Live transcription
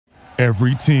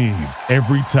Every team,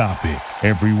 every topic,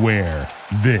 everywhere.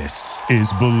 This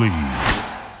is Believe.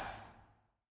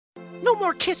 No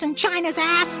more kissing China's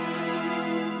ass.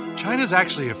 China's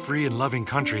actually a free and loving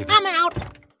country I'm out.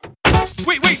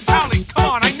 Wait, Towley, come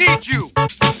on, I need you!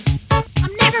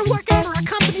 I'm never working for a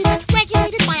company that's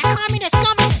regulated by a communist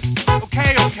government.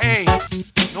 Okay.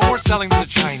 No more selling to the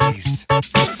Chinese.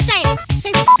 Then say it.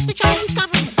 Say f*** the Chinese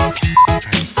government.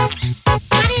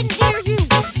 I didn't hear you.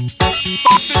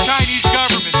 Fuck the Chinese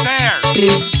government, there!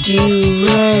 Did you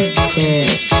write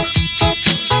it?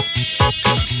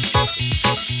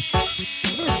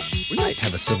 We might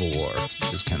have a civil war.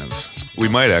 Just kind of. We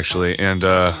might actually, and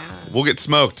we'll get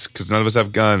smoked because none of us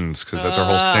have guns. Because that's our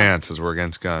whole stance, is we're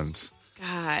against guns.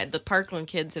 God, the Parkland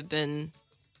kids have been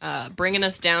bringing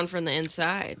us down from the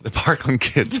inside. The Parkland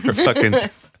kids are fucking.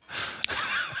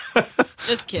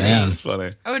 Just kidding. Man. It's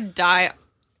funny. I would die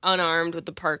unarmed with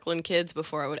the Parkland kids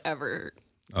before I would ever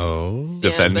stand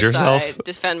Defend beside- yourself?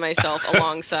 defend myself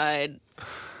alongside.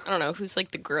 I don't know who's like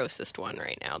the grossest one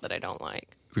right now that I don't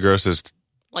like. The grossest.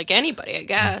 Like anybody, I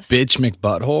guess. Bitch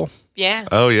McButthole. Yeah.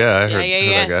 Oh yeah, I heard, Yeah.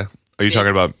 heard that guy. Are you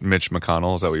talking about Mitch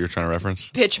McConnell? Is that what you're trying to reference?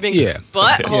 Pitch me Yeah.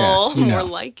 butthole. Yeah, you know, More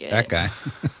like it. That guy.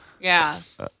 Yeah.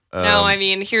 No, I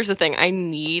mean, here's the thing. I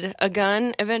need a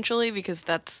gun eventually because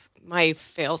that's my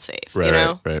failsafe, Right, you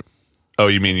know? right. Oh,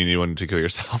 you mean you need one to kill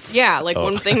yourself? Yeah, like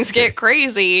when things get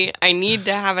crazy, I need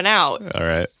to have an out. All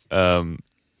right.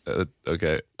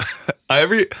 Okay.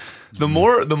 The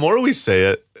more we say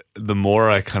it, the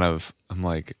more I'm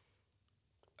like,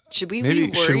 Should we maybe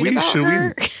be worried about should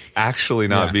her? we actually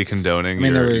not Yeah. be condoning I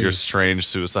mean, there your was- strange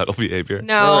suicidal behavior?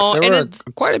 No, there and were it's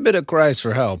quite a bit of cries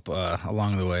for help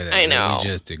along the way. That I know. we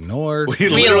just ignored. We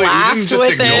literally laughed didn't just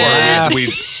with ignore it. it. We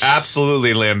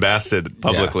absolutely lambasted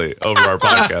publicly over our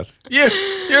podcast.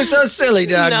 You're so silly,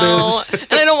 dog no, boobs.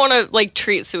 and I don't want to like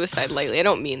treat suicide lightly. I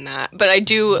don't mean that, but I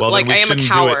do. Well, like then we I am a shouldn't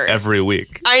coward. do it every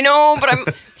week. I know,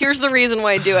 but here's the reason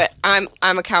why I do it. I'm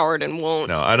a coward and won't.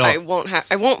 No, I don't-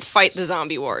 I won't fight the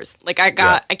zombie wars. Like I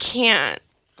can't.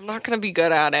 I'm not gonna be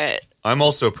good at it. I'm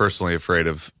also personally afraid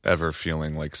of ever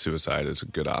feeling like suicide is a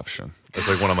good option. That's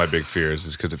like one of my big fears,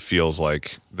 is because it feels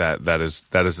like that is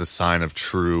the sign of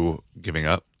true giving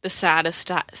up, The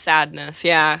saddest sadness.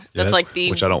 Yeah, that's like the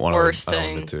which I don't want worst to. I don't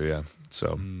thing. want to. Yeah.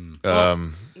 So,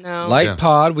 No, Light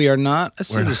pod, we are not a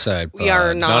suicide pod. we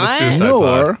are not a not. suicide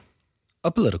Nor a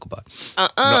political pod.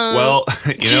 no,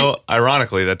 well,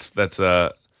 ironically, that's.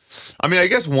 I mean, I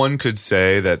guess one could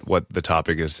say that what the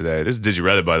topic is today. This is Did You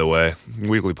Reddit, by the way,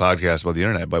 weekly podcast about the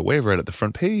internet by way of Reddit, the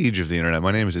front page of the internet.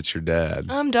 My name is It's Your Dad.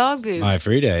 I'm dog boobs. My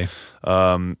free day.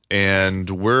 And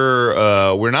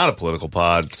we're not a political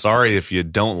pod. Sorry if you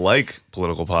don't like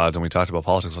political pods. And we talked about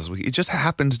politics last week. It just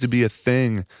happens to be a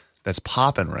thing that's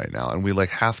popping right now, and we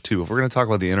have to. If we're going to talk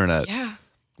about the internet, Yeah,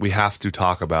 we have to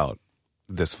talk about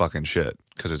this fucking shit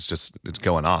because it's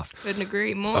going off. couldn't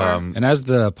agree more. And as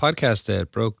the podcast that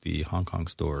broke the Hong Kong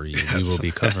story, we will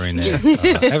be covering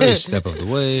it every step of the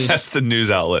way. That's the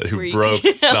news outlet who Freak. broke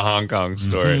the Hong Kong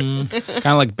story. Kind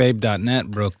of like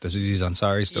Babe.net broke the Aziz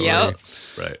Ansari story. Yep.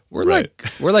 Right. We're right.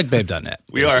 like Babe.net.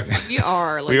 we are we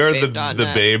are. Like we are babe.net.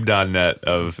 the babe.net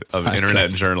of internet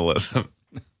Podcast. journalism.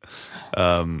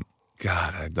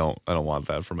 God, I don't want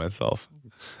that for myself.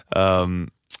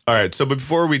 All right, so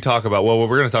before we talk about what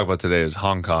we're going to talk about today is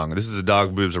Hong Kong. This is a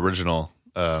Dog Boobs original.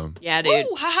 Yeah, dude.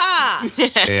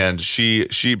 And she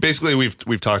basically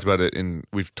we've talked about it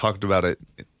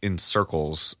in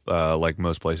circles, like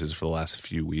most places for the last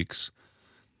few weeks.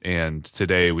 And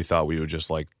today we thought we would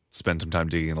just spend some time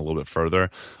digging in a little bit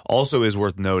further. Also, is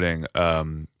worth noting,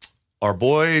 our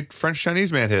boy French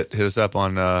Chinese man hit us up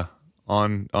on the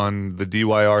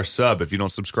DYR sub. If you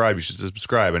don't subscribe, you should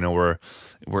subscribe. I know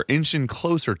we're inching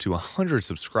closer to 100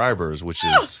 subscribers, which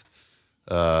is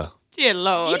Dear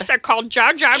Lord. They're called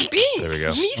Jar Jar Binks. There we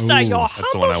go. Misa, your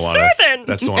That's the one I wanted.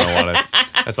 That's the one I wanted.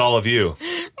 That's all of you.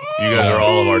 You guys are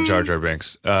all of our Jar Jar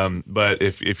Binks. But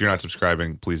if you're not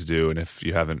subscribing, please do. And if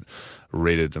you haven't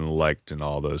rated and liked and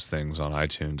all those things on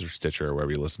iTunes or Stitcher or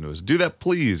wherever you listen to us, do that,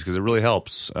 please, because it really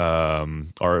helps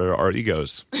our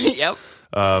egos. Yep.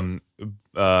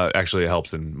 Actually, it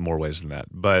helps in more ways than that.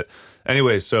 But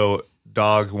anyway, so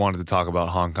Dog wanted to talk about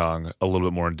Hong Kong a little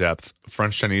bit more in depth.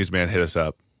 French Chinese man hit us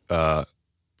up,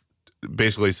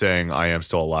 basically saying, "I am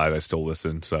still alive. I still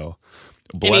listen." So,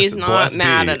 he's not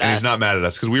mad at and he's us. not mad at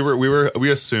us because we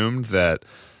assumed that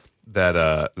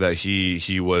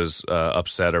he was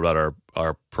upset about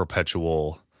our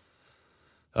perpetual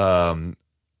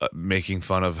making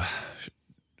fun of.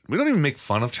 We don't even make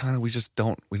fun of China. We just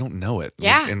don't know it.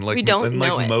 Yeah, and we don't and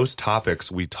know it. most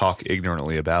topics, we talk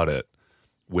ignorantly about it.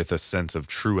 with a sense of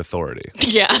true authority.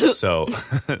 Yeah. So, which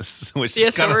The is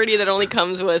kinda- authority that only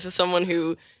comes with someone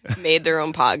who made their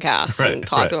own podcast Right, and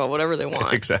talked right. about whatever they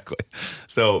want. exactly.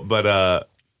 So, but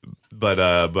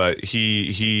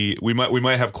we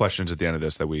might have questions at the end of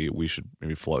this that we should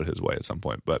maybe float his way at some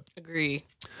point. But Agree.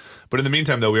 in the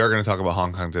meantime, though, we are going to talk about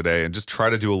Hong Kong today and just try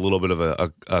to do a little bit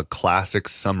of a classic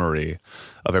summary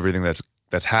of everything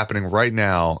that's happening right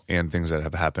now and things that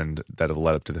have happened that have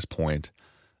led up to this point.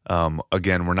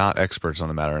 Again, we're not experts on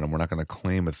the matter, and we're not going to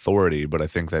claim authority. But I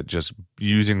think that just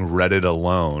using Reddit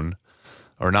alone.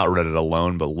 Or not Reddit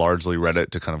alone, but largely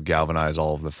Reddit to kind of galvanize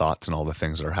all of the thoughts and all the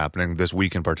things that are happening. This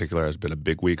week in particular has been a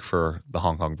big week for the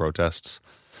Hong Kong protests.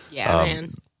 Yeah,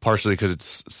 man. Partially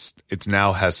because it's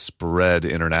now has spread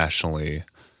internationally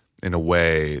in a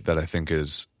way that I think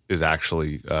is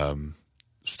actually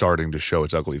starting to show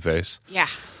its ugly face. Yeah.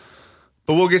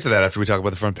 But we'll get to that after we talk about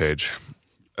the front page.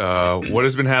 What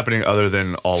has been happening other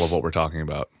than all of what we're talking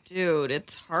about? Dude,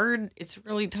 it's hard. It's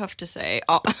really tough to say.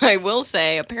 I will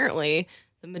say, apparently,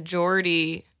 the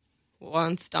majority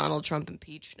wants Donald Trump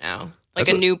impeached now. Like That's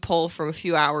a what- new poll from a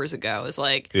few hours ago is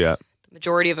like, Yeah. the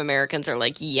majority of Americans are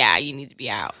like, yeah, you need to be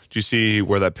out. Do you see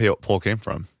where that poll came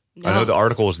from? I No. know the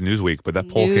article was Newsweek, but that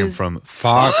poll came News. from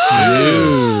Fox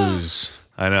News.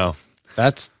 I know.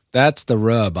 That's the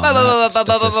rub on that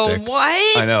statistic.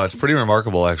 What? I know. It's pretty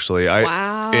remarkable, actually.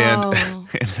 Wow. And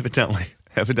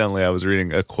evidently, I was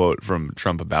reading a quote from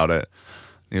Trump about it.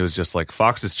 He was just like,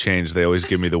 Fox has changed. They always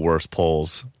give me the worst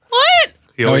polls. What?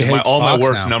 No, he hates all my Fox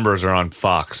worst now. numbers are on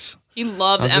Fox. He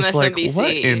loved I was just like, MSNBC.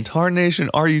 what in tarnation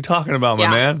are you talking about, my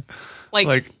Yeah. man?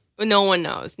 like, no one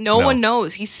knows. No one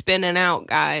knows. He's spinning out,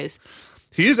 guys.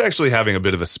 He is actually having a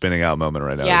bit of a spinning out moment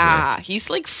right now. Isn't Yeah, he's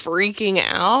like freaking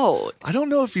out. he? I don't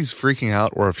know if he's freaking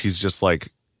out or if he's just like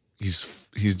he's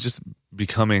just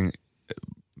becoming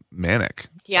manic.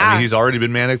 Yeah. I mean, he's already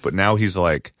been manic, but now he's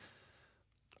like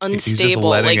Unstable. he's just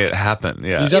letting like, it happen.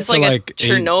 Yeah, He's up He's like to a like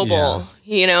Chernobyl.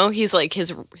 You know, he's like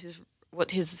his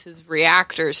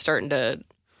reactor's starting to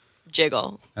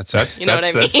jiggle. that's You know what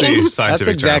I that's mean? the scientific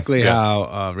That's exactly term. Yeah.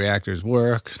 how reactors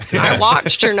work. I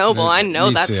watched Chernobyl. I know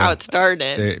Me that's too. how it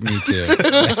started. Me too.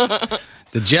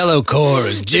 The Jello core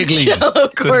is jiggling, Jello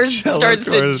cord Jello starts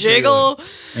cord to is jiggle.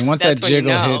 and once That's that when you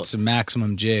jiggle know. hits a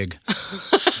maximum jig,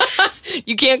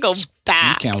 You can't go you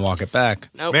back. can't walk it back.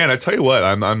 Nope. Man, I tell you what,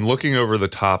 I'm looking over the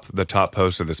top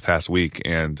posts of this past week,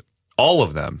 and all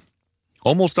of them,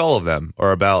 almost all of them,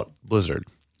 are about Blizzard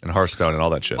and Hearthstone and all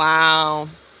that shit. Wow.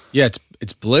 Yeah,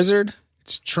 it's Blizzard,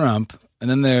 it's Trump, and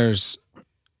then there's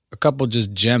a couple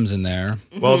just gems in there.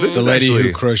 Well, this The is lady actually.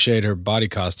 who crocheted her body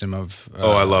costume of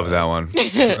Oh, I love that one.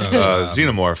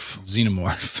 Xenomorph.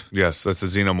 Xenomorph. Yes, that's a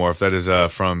Xenomorph. That is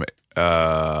from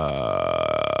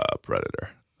Predator,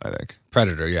 I think.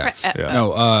 Predator, yeah. Yeah.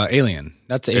 No, Alien.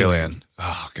 That's Alien.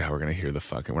 Oh god, we're not gonna hear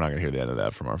the end of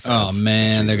that from our Oh fans.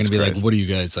 man, they're Jesus gonna be Christ. like, "What are you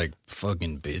guys like,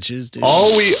 fucking bitches?" Dude?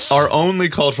 Our only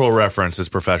cultural reference is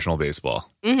professional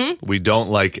baseball. Mm-hmm. We don't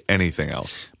like anything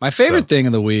else. My favorite thing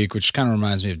of the week, which kind of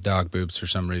reminds me of dog boobs for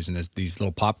some reason, is these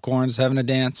little popcorns having a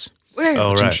dance. Where?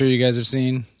 Oh, Which right. I'm sure you guys have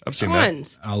seen. I've seen that.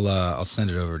 Ones. I'll send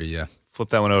it over to you. Flip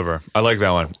that one over. I like that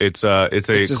one. It's a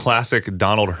just- classic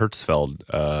Donald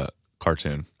Hertzfeld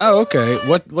cartoon. Oh, okay.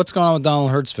 What's going on with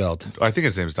Donald Hertzfeld? I think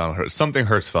his name's Donald something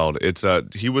Hertzfeld. It's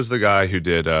he was the guy who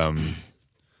did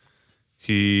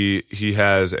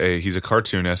he's a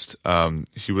cartoonist.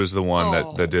 He was the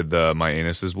one that did the My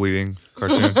Anus is Bleeding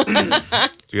cartoon. Do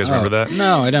you guys remember that?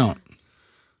 No, I don't.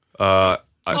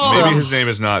 Maybe his name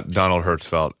is not Donald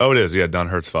Hertzfeld. Oh, it is. Yeah, Don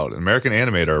Hertzfeld, an American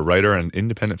animator, writer, and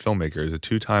independent filmmaker. He's a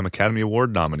 2-time Academy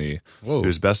Award nominee. Whoa.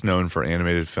 Who's best known for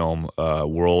animated film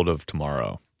World of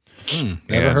Tomorrow.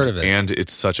 Never heard of it. And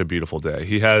It's Such a Beautiful Day.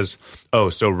 He has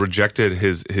Rejected.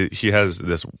 He has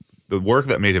this. The work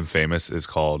that made him famous is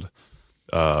called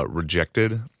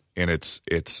Rejected, and it's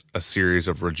a series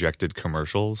of rejected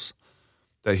commercials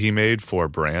that he made for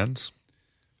brands.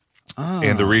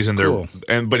 And the reason cool.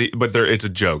 it's a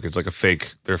joke. It's like a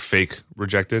fake. They're fake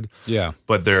rejected. Yeah.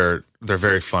 But they're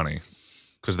very funny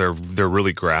because they're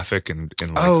really graphic and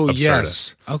like Oh absurdist.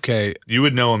 yes. Okay. You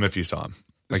would know him if you saw him.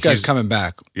 This Like, guy's he's- coming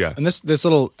back. Yeah. And this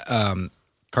little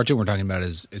cartoon we're talking about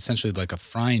is essentially like a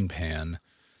frying pan,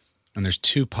 and there's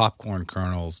 2 popcorn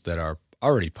kernels that are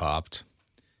already popped,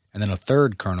 and then a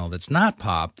third kernel that's not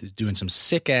popped is doing some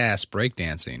sick ass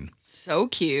breakdancing, So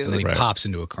cute. and then he Right. pops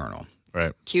into a kernel.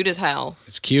 Right. Cute as hell.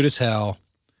 It's cute as hell,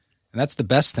 and that's the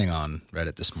best thing on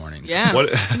Reddit this morning. Yeah.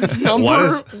 What? Number why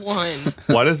does- one.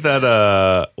 Why does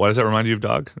that? Why does that remind you of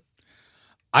dog?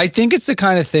 I think it's the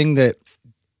kind of thing that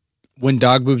when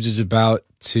Dog Boobs is about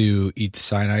to eat the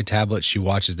cyanide tablet, she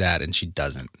watches that and she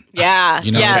doesn't. Yeah.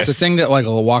 You know, yes. it's the thing that like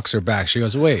walks her back. She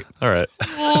goes, "Wait, All right.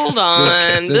 Hold on.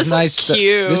 there's This nice is stu-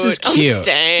 cute. This is cute. I'm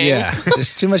staying. Yeah,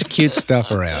 there's too much cute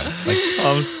stuff around. Like,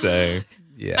 I'm staying.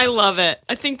 yeah, I love it.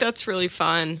 I think that's really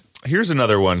fun. Here's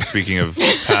another one. Speaking of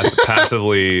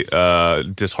passively,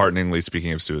 dishearteningly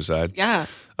speaking of suicide. Yeah.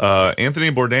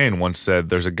 Anthony Bourdain once said,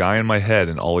 "There's a guy in my head,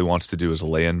 and all he wants to do is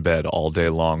lay in bed all day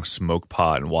long, smoke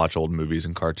pot, and watch old movies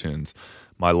and cartoons.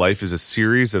 My life is a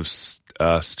series of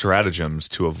stratagems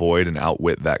to avoid and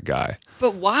outwit that guy."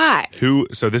 But why?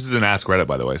 So this is an Ask Reddit,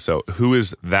 by the way. So who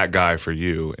is that guy for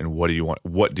you, and what do you want?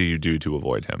 What do you do to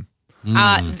avoid him?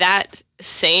 That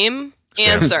same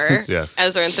answer Yeah.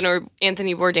 as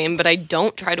Anthony Bourdain, but I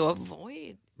don't try to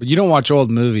avoid. but you don't watch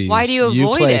old movies. Why do you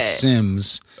avoid play it?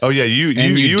 Sims, Oh yeah,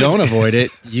 you don't avoid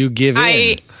it. You give in.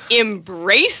 I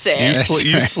embrace it.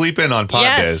 you sleep in on pot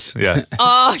Yes. days. Yeah.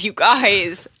 Oh, you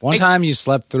guys. One time you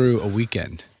slept through a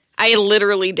weekend. I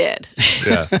literally did.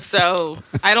 Yeah. So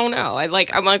I don't know. I'm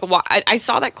like, why? I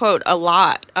saw that quote a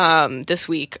lot this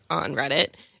week on Reddit,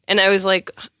 and I was like,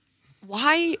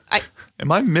 why?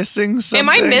 Am I missing something? Am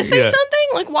I missing Yeah. something?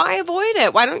 Like, why avoid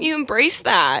it? Why don't you embrace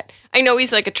that? I know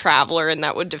he's like a traveler, and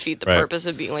that would defeat the Right. purpose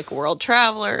of being like a world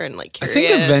traveler and like I curious.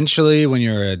 think eventually, when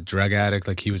you're a drug addict,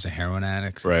 like he was a heroin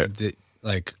addict, Right.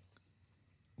 like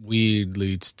weed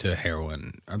leads to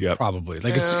heroin, Yep. probably.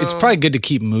 Like it's probably good to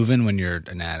keep moving when you're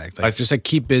an addict. Like just like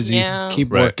keep busy, Yeah.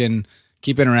 keep Right. working,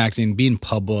 keep interacting, be in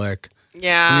public.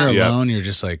 Yeah. When you're Yeah. alone, you're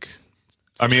just like,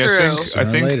 I mean, True. I Sooner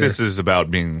or think later. this is about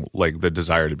being like the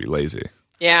desire to be lazy.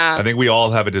 Yeah. I think we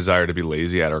all have a desire to be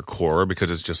lazy at our core because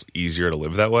it's just easier to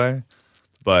live that way.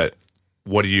 But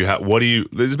what do you have? What do you?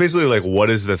 This is basically like, what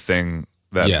is the thing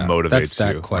that yeah, motivates that's that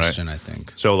you? right? question. I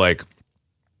think. So like,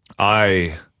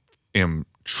 I am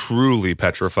truly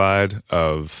petrified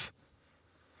of.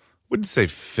 Wouldn't say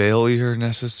failure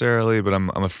necessarily, but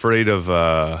I'm afraid of.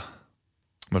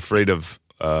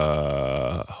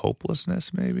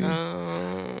 Hopelessness maybe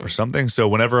or something. So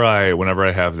whenever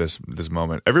I have this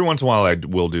moment, every once in a while I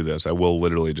will do this. I will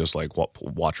literally just like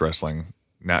watch wrestling.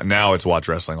 Now it's watch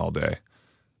wrestling all day,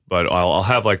 but I'll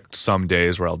have like some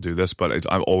days where I'll do this. But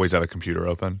I always have a computer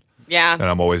open yeah. and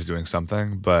I'm always doing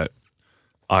something. But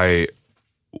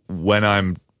when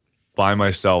I'm by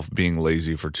myself being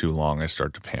lazy for too long, I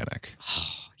start to panic.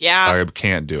 Yeah. I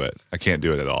can't do it. I can't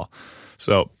do it at all.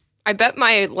 So. I bet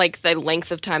the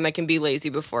length of time I can be lazy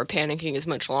before panicking is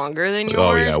much longer than yours.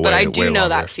 Oh, yeah, but I way do know longer.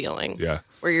 that feeling. Yeah.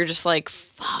 Where you're just like,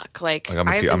 fuck, like I'm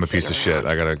I've a been piece of sitting shit.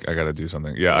 around. I gotta do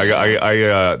something. Yeah,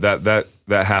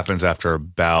 that happens after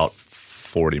about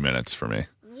 40 minutes for me.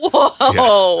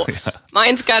 Whoa,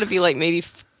 mine's got to be like maybe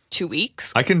 2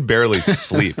 weeks. I can barely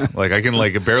sleep. Like I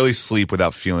can barely sleep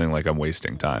without feeling like I'm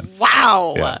wasting time.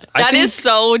 Wow, Yeah. that is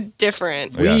so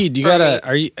different. Weed, you For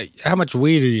gotta. How much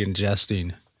weed are you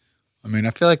ingesting? I mean,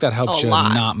 I feel like that helps A you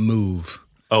lot. not move.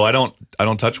 Oh, I don't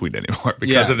touch weed anymore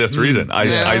because Yeah. of this reason. I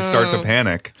Yeah. start to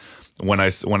panic when I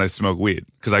smoke weed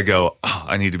because I go, oh,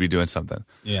 I need to be doing something.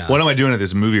 Yeah. What am I doing at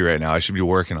this movie right now? I should be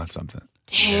working on something.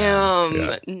 Damn,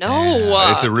 Yeah.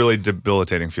 no. It's a really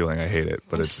debilitating feeling. I hate it,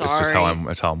 but I'm it's just how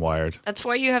sorry. it's how I'm wired. That's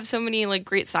why you have so many like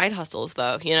great side hustles,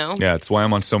 though. You know. Yeah, it's why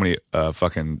I'm on so many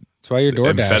fucking That's why you're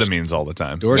DoorDash. amphetamines all the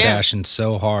time. DoorDashing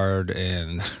so hard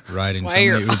and riding so Why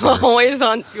you're many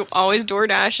Ubers. you're always door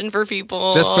dashing for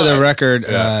people. Just for the record,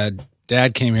 Yeah.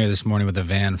 Dad came here this morning with a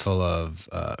van full of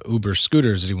Uber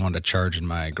scooters that he wanted to charge in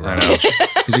my garage.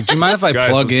 He's like, "Do you mind if I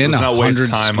Guys, plug in let's not waste 100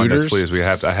 time on scooters?" this,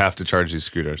 please. I have to charge these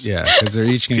scooters. Yeah, because they're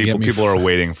each going to get me. People are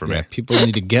waiting for me. Yeah, people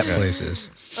need to get places.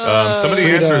 Some of the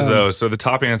Freedom. answers, though. So the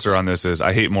top answer on this is: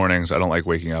 I hate mornings. I don't like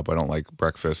waking up. I don't like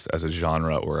breakfast as a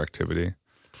genre or activity.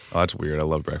 Oh, that's weird. I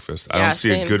love breakfast. I Yeah, don't see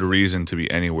a same. good reason to be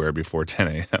anywhere before 10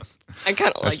 a.m. I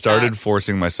kind of like I started that.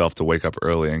 forcing myself to wake up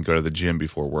early and go to the gym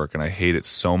before work, and I hate it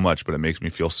so much, but it makes me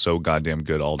feel so goddamn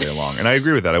good all day long. And I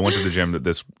agree with that. I went to the gym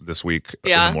this week in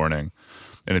Yeah. the morning,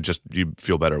 and you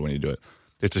feel better when you do it.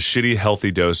 It's a shitty,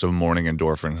 healthy dose of morning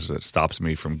endorphins that stops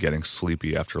me from getting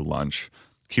sleepy after lunch,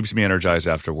 keeps me energized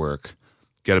after work,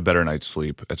 get a better night's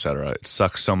sleep, etc. It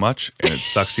sucks so much, and it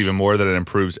sucks even more that it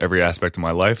improves every aspect of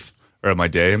my life or of my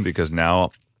day, because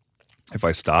now if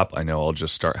I stop, I know I'll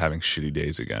just start having shitty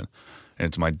days again. And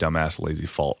it's my dumbass lazy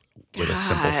fault with a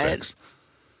simple God. fix.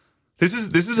 This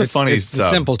is a It's, funny it's the sub.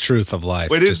 simple truth of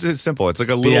life. It is. It's simple. It's like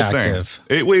a little active.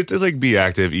 thing. It's like be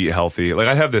active, eat healthy. Like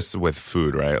I have this with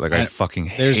food, right? Like I And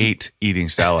fucking there's- hate eating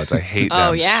salads. I hate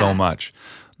Oh, them yeah. so much.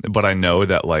 But I know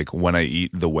that like when I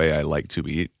eat the way I like to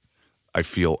eat, I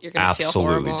feel You're gonna feel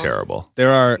absolutely horrible. terrible.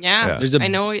 There are Yeah. There's a I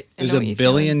know. I there's know a what you're $1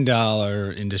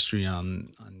 billion industry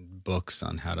on books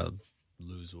on how to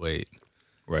lose weight.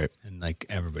 Right. And like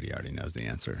everybody already knows the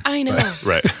answer. I know.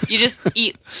 Right. You just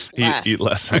eat less. Eat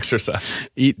less, exercise.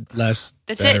 Eat less,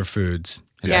 That's better it. foods,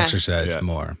 and Yeah. exercise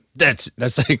more. That's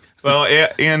like Well,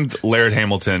 and Laird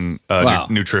Hamilton Wow.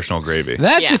 nutritional gravy.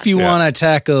 that's if you Yes. want to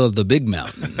tackle the big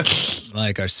mountain,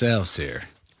 like ourselves here.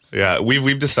 Yeah,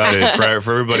 we've decided for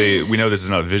everybody. We know this is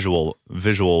not a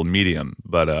visual medium,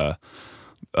 but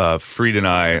Freed and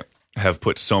I have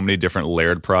put so many different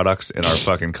Laird products in our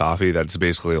fucking coffee that it's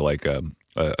basically like a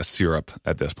syrup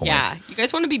at this point. Yeah, you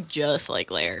guys want to be just like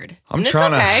Laird. I'm And it's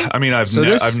trying okay. to. I mean, I've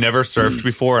never surfed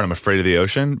before, and I'm afraid of the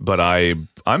ocean. But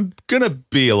I'm gonna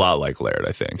be a lot like Laird.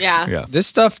 I think. Yeah. Yeah. This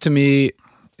stuff to me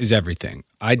is everything.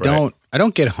 I don't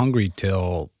get hungry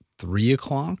till 3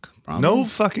 o'clock. Probably. No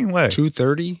fucking way.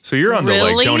 2:30. So you're on the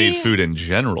like Really? don't eat food in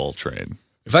general train.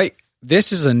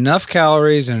 This is enough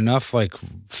calories and enough like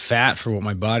fat for what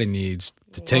my body needs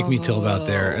to take me till about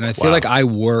there, and I feel Wow. like I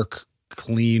work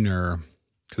cleaner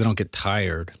because I don't get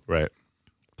tired. Right.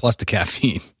 Plus the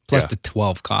caffeine, plus Yeah. the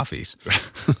 12 coffees.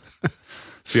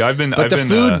 See, But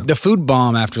the food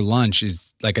bomb after lunch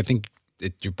is like I think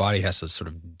your body has to sort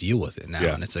of deal with it now,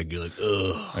 Yeah. and it's like you're like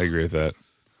ugh. I agree with that.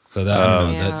 So that I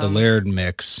don't know, Yeah. the Laird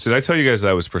mix. Did I tell you guys that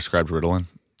I was prescribed Ritalin?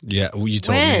 Yeah, well, you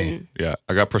told me. When? Yeah,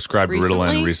 I got prescribed Recently?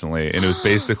 Ritalin recently, and it was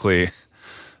basically.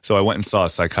 So I went and saw a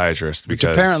psychiatrist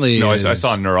because apparently I is-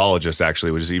 saw a neurologist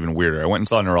actually, which is even weirder. I went and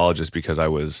saw a neurologist because I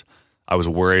was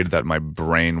worried that my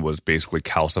brain was basically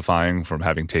calcifying from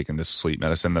having taken this sleep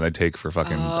medicine that I take for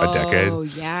fucking a decade, Oh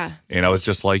yeah. and I was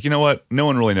just like, you know what? No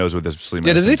one really knows what this sleep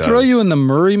Yeah, did medicine they throw does. you in the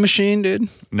Murray machine, dude?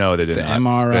 No, they did The not.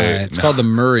 MRI. It's called the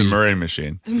Murray. The Murray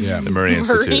machine. Yeah. The Murray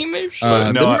Institute. Murray machine.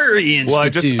 But the Murray Well,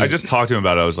 Institute. I just talked to him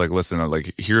about it. I was like, listen,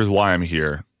 here's why I'm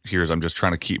here. I'm just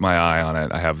trying to keep my eye on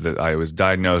it. I was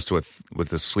diagnosed with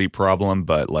this sleep problem,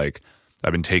 but like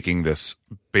I've been taking this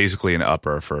basically an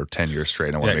upper for 10 years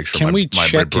straight. I want to Yeah, make sure can we my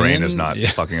check brain in? is not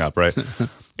Yeah. fucking up, right?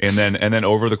 And then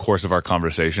over the course of our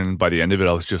conversation, by the end of it,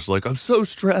 I was just like, I'm so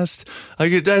stressed. I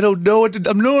don't know what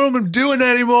I'm doing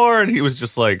anymore. And he was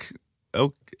just like,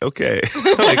 okay.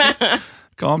 Like,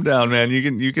 calm down, man.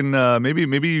 You can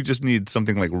maybe you just need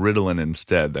something like Ritalin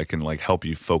instead that can like help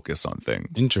you focus on things.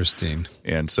 Interesting.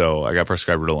 And so I got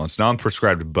prescribed Ritalin. So now I'm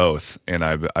prescribed both, and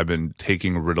I've been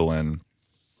taking Ritalin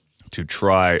to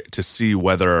try to see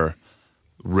whether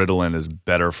Ritalin is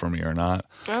better for me or not.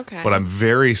 Okay. But I'm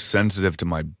very sensitive to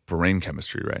my brain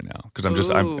chemistry right now because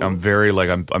I'm very like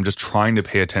I'm just trying to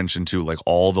pay attention to like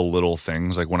all the little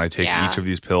things, like when I take Yeah. each of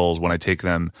these pills, when I take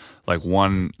them like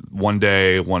one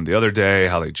day, one the other day,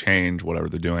 how they change, whatever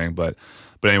they're doing. But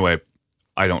anyway,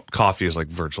 coffee is like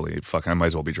virtually fucking, I might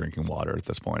as well be drinking water at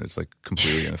this point. It's like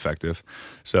completely ineffective.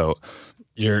 So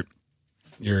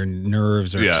Your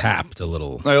nerves are Yeah. tapped a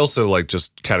little. I also like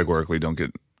just categorically don't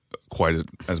get quite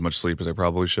as much sleep as I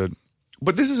probably should.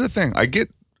 But this is the thing. I get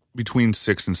between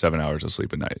 6 and 7 hours of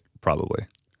sleep a night, probably.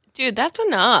 Dude, that's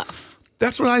enough.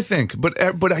 That's what I think. But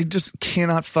I just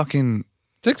cannot fucking.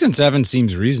 6 and 7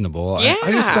 seems reasonable. Yeah.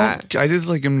 I just don't. I just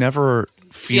like am never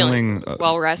feeling.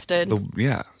 well rested.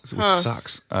 Which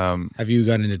sucks. Have you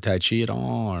gotten into Tai Chi at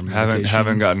all? Or Haven't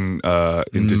meditation? gotten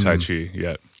into Tai Chi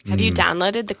yet. Have you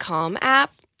downloaded the Calm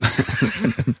app?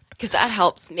 Because that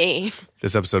helps me.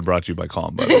 This episode brought to you by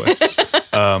Calm, by the way.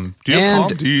 Do you have And-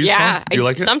 Calm? Do you use Calm? Do you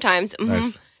like it? Sometimes. Mhm.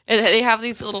 Nice. They have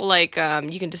these little like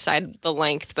you can decide the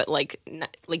length, but like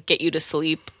get you to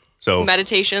sleep So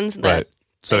meditations. That, right.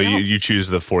 So you choose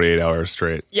the 48 hours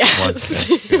straight. Yes,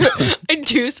 I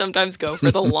do sometimes go for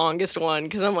the longest one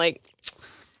because I'm like,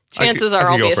 I chances could- I are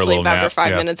could I'll go be for a asleep little after nap, 5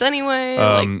 yeah. minutes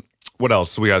anyway. What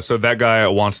else we got? So that guy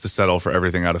wants to settle for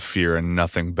everything out of fear, and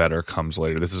nothing better comes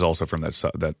later. This is also from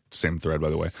that same thread,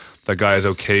 by the way. That guy is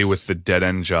okay with the dead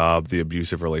end job, the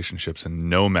abusive relationships, and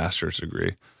no master's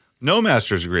degree. No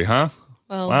master's degree, huh?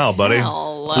 Well, wow, buddy.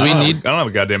 hell, Do we I need? don't have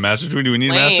a goddamn master's degree. Do we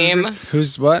need a lame. master's degree?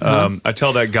 Who's what? I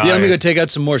tell that guy. yeah, let me go take out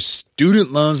some more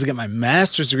student loans to get my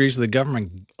master's degree so the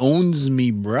government owns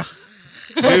me, bruh.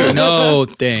 No,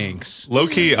 thanks. Low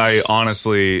key, I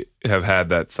honestly have had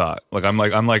that thought. Like I'm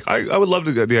like I would love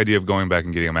to get the idea of going back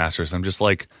and getting a master's. I'm just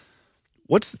like,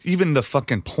 what's even the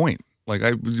fucking point? Like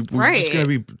we're just Right. gonna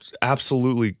be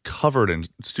absolutely covered in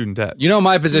student debt. You know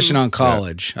my position on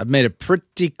college. I've made it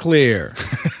pretty clear.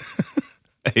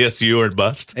 ASU or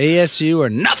bust. ASU or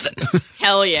nothing.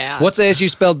 Hell yeah. What's ASU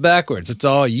spelled backwards? It's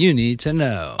all you need to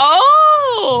know. Oh.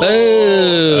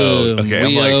 Boom. Okay,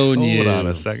 We I'm like, own hold you. on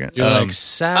a second. You're like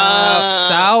sour.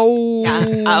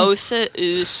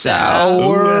 Ausa,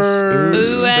 Sour.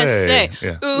 USA.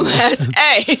 Yeah.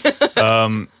 USA.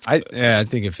 I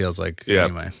think it feels like Yeah.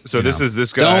 anyway. So you this know. is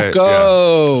this guy. Don't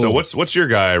go. Yeah. So what's your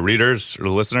guy, readers or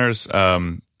listeners?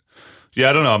 Yeah,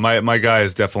 I don't know. My guy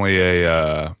is definitely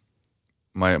a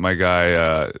my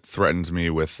guy threatens me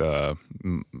with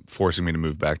forcing me to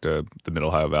move back to the Middle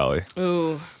Ohio Valley.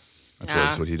 Ooh.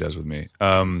 That's what he does with me.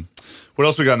 What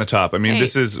else we got in the top? I mean, Hey,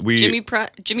 this is Jimmy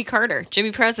Carter,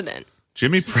 Jimmy President.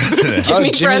 Jimmy President.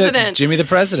 Jimmy President. Jimmy the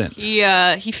President.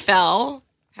 He fell,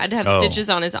 had to have Oh. stitches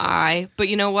on his eye, but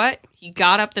you know what? He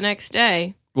got up the next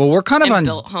day Well, we're kind of and on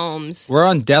built homes. we're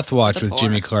on death watch The with floor.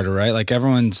 Jimmy Carter, right? Like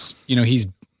everyone's, he's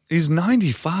He's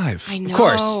 95. I know, of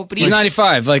course but he's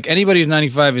 95. Like anybody who's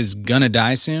 95 is gonna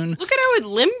die soon. Look at how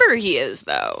limber he is,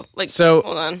 though. Like, So-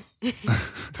 hold on,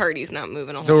 Party's not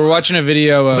moving a whole So we're lot. watching a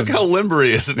video of Look how limber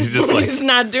he is, and he's just like, He's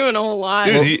not doing a whole lot.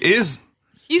 dude, he is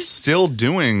He's still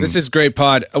doing. This is great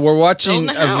pod. We're watching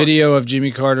Building the a house. video of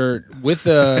Jimmy Carter with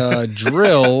a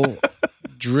drill,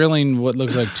 drilling what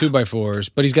looks like 2x4s,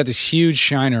 but he's got this huge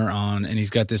shiner on, and he's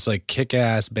got this like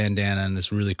kick-ass bandana and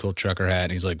this really cool trucker hat,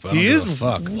 and he's like, I don't he give is a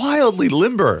fuck. wildly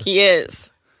limber. he is.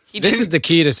 He This just is the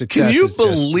key to success. Can you is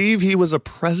just- believe he was a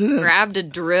president? grabbed a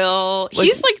drill.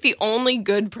 He's like the only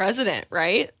good president,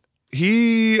 right?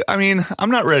 I mean, I'm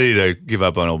not ready to give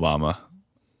up on Obama.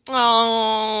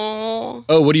 Oh,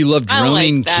 Oh, what do you love? I like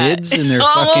Droning that. kids in their Oh.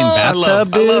 fucking I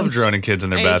bathtub, dude? love droning kids in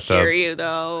their I bathtub. hear you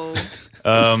though.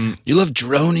 You love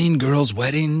droning girls'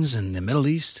 weddings in the Middle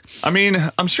East? I mean,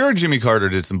 I'm sure Jimmy Carter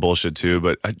did some bullshit too,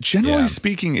 but generally Yeah.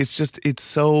 speaking, it's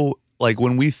so like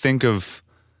when we think of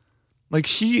like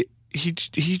he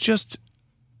just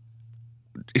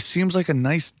it seems like a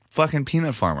nice fucking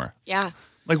peanut farmer. Yeah.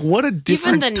 Like what a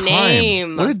different the time.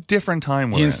 name. What a different time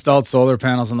we're He in. installed solar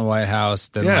panels in the White House.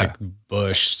 Then, Yeah. like,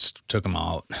 Bush took them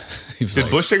out. He was Did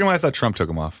like- Bush take him off? I thought Trump took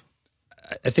him off.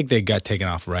 I think they got taken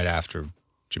off right after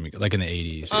Jimmy, like in the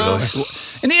 80s. Oh.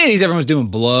 In the 80s, everyone was doing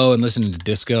blow and listening to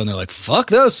disco, and they're like, fuck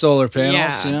those solar panels,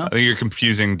 Yeah. you know? I think you're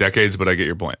confusing decades, but I get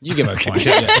your point. You get my point.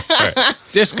 Yeah.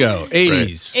 Disco,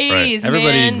 80s. 80s,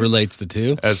 Everybody man. relates the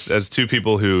two. As two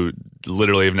people who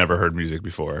literally have never heard music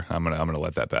before, I'm gonna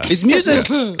let that pass. Is music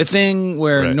a thing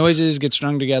where Right. noises get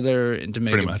strung together to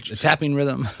make Pretty a much. tapping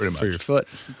rhythm Pretty for much. your foot?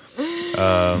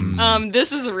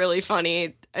 This is really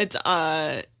funny. It's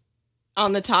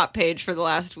on the top page for the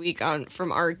last week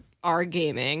from our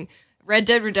gaming. Red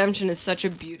Dead Redemption is such a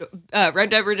beautiful. Red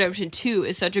Dead Redemption 2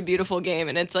 is such a beautiful game,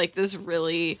 and it's like this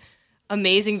really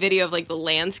amazing video of like the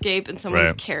landscape and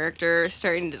someone's Right. character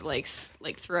starting to like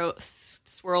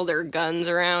swirl their guns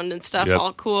around and stuff, Yep.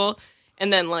 all cool.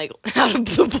 And then like out of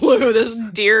the blue, this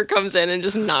deer comes in and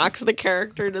just knocks the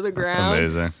character to the ground.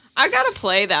 Amazing. I gotta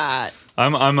play that.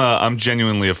 I'm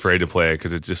genuinely afraid to play it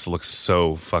because it just looks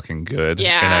so fucking good.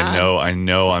 Yeah. And I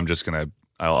know I'm just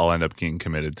I'll end up getting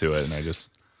committed to it, and I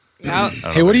just. Yep. I don't know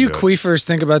Hey, what if do I you can queefers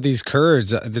think about these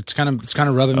Kurds? It's kind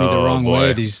of rubbing me the Oh, wrong boy.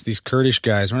 way. These Kurdish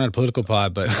guys. We're not a political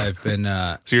pod, but I've been.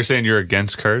 So you're saying you're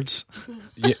against Kurds?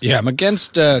 Yeah, I'm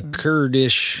against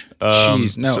Kurdish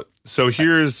cheese. No, So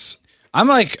here's I'm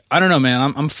like, I don't know,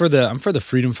 man. I'm for the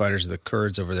freedom fighters, the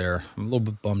Kurds over there. I'm a little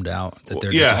bit bummed out that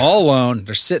they're just yeah. all alone.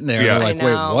 They're sitting there. Yeah. They're I like,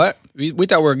 wait, know. what? We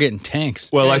thought we were getting tanks.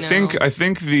 well, I I think know. I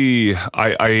think the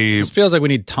I This feels like we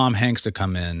need Tom Hanks to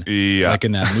come in, Yeah. like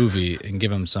in that movie, and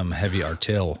give him some heavy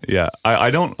artil. yeah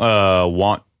I don't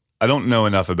I don't know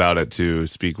enough about it to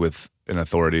speak with an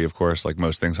authority, of course, like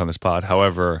most things on this pod.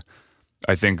 However,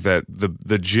 I think that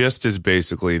the gist is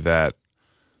basically that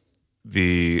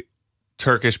the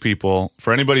Turkish people,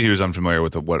 for anybody who's unfamiliar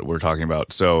with what we're talking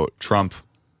about, so Trump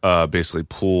basically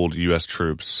pulled U.S.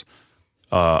 troops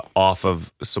off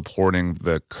of supporting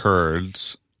the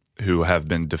Kurds who have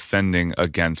been defending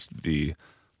against the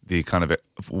kind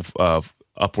of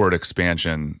upward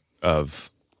expansion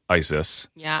of ISIS.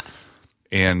 Yeah.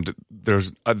 And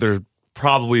there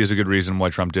probably is a good reason why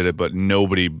Trump did it, but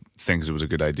nobody thinks it was a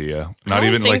good idea. Not don't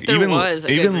even think like there was a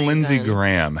good even Lindsey reason.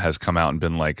 Graham has come out and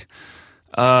been like,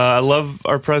 I love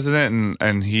our president,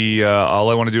 and he all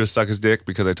I want to do is suck his dick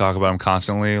because I talk about him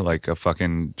constantly like a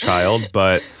fucking child.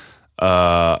 But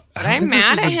I don't I'm think this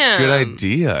mad was at a good him.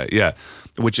 idea. Yeah,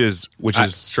 which is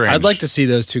strange. I'd like to see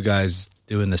those two guys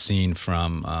doing the scene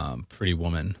from Pretty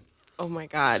Woman. Oh my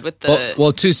God. With the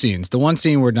Well, two scenes. The one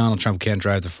scene where Donald Trump can't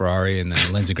drive the Ferrari and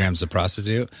then Lindsey Graham's a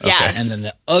prostitute. Yes. And then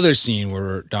the other scene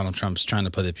where Donald Trump's trying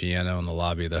to play the piano in the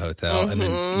lobby of the hotel, and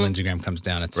then Lindsey Graham comes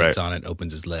down and sits Right. on it,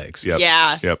 opens his legs. Yep.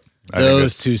 Yeah. Yep. I think Those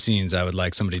that's- two scenes, I would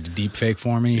like somebody to deep fake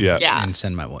for me Yeah. Yeah. and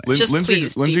send my way. Just Lindsey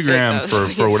please Lindsey deepfake Graham, those, for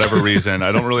please. whatever reason,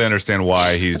 I don't really understand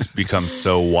why he's become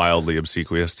so wildly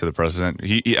obsequious to the president.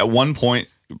 He at one point,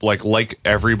 like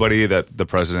everybody that the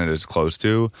president is close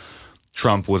to,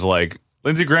 Trump was like,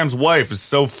 Lindsey Graham's wife is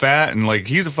so fat and like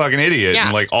he's a fucking idiot. Yeah.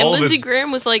 And like all Lindsey this.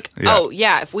 Graham was like, Yeah. oh,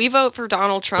 yeah, if we vote for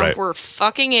Donald Trump, Right. we're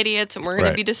fucking idiots and we're going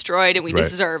Right. to be destroyed and we Right.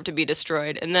 deserve to be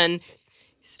destroyed. And then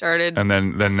he started. And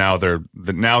then now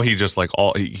now he just like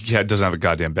he doesn't have a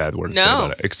goddamn bad word to say No.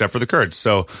 about it except for the Kurds.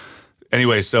 So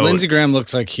anyway, Lindsey Graham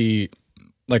looks like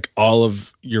like all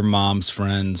of your mom's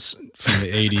friends from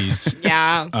the 80s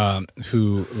yeah.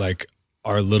 who like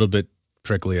are a little bit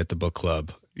prickly at the book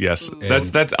club. yes,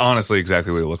 that's honestly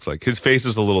exactly what he looks like. His face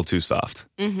is a little too soft.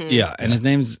 Mm-hmm. Yeah, and his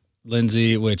name's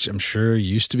Lindsay, which I'm sure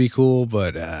used to be cool,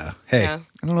 but hey, Yeah.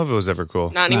 I don't know if it was ever cool.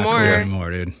 Not not cool anymore.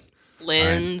 anymore, dude.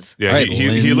 Linz. Yeah, All right, he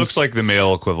Linz. looks like the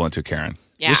male equivalent to Karen.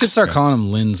 Yeah. We should start calling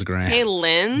him Linz Graham. Hey,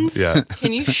 Linz. Yeah.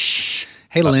 Can you shh?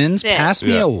 Hey, Linz, sit. pass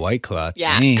me Yeah. a White Claw.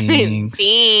 Yeah. Thanks.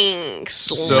 Thanks.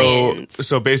 So Linz.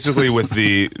 so basically, with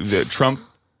the Trump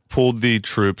pulled the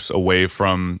troops away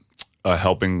from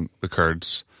helping the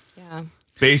Kurds. Yeah.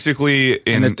 Basically,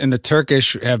 And the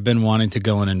Turkish have been wanting to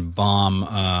go in and bomb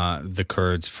the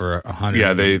Kurds for 100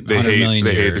 yeah, they 100 hate million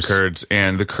they hate the years. Kurds,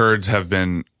 and the Kurds have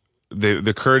been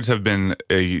the Kurds have been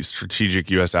a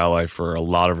strategic U.S. ally for a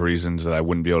lot of reasons that I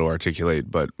wouldn't be able to articulate,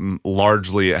 but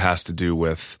largely it has to do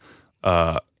with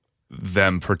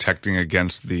them protecting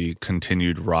against the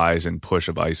continued rise and push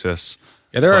of ISIS.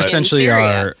 Yeah, there are But- essentially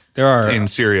Syria. there are in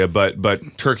Syria, but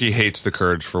Turkey hates the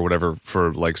Kurds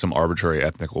for like some arbitrary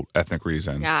ethnic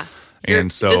reason. Yeah.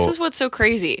 And so this is what's so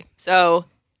crazy. So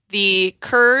the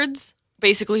Kurds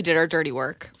basically did our dirty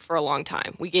work for a long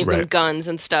time. We gave them Right. guns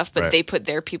and stuff, but Right. they put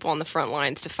their people on the front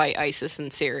lines to fight ISIS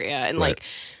in Syria and Right. like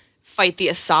fight the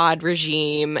Assad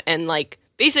regime and like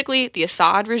basically the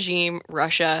Assad regime,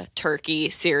 Russia, Turkey,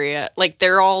 Syria, like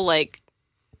they're all like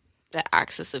the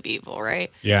axis of evil, right?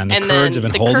 Yeah, and the then Kurds have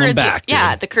been the holding them Kurds- back,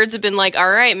 Yeah, dude. the Kurds have been like, all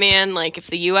right, man, like if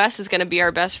the U.S. is going to be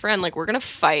our best friend, like we're going to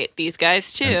fight these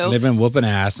guys too. And they've been whooping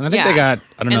ass, and I think Yeah. they got.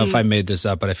 I don't know if And- I made this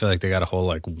up, but I feel like they got a whole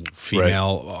like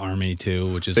female army too,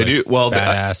 which is they like do well.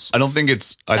 badass. I don't think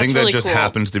it's. I think that really just cool.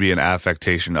 happens to be an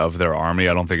affectation of their army.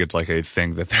 I don't think it's like a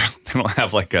thing that they don't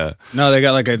have like a. No, they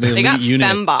got like an They elite got unit.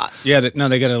 fembot. Yeah,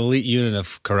 they got an elite unit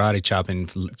of karate chopping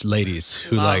ladies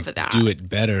who Love like that. do it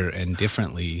better and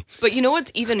differently. But you know what's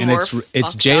even And more it's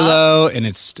fucked J up? Lo and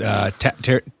it's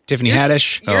Tiffany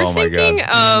Haddish. You're Oh my God. thinking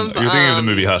of You're thinking of the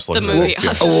movie Hustlers. the movie Yeah.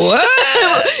 Hustlers. What?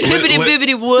 Bibbidi Lit-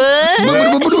 bibbidi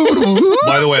what?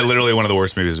 By the way, literally one of the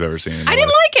worst movies I've ever seen. in my I didn't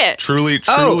life. like it.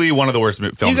 Truly one of the worst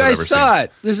films You I've guys ever saw seen.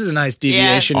 it. This is a nice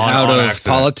deviation On- out on of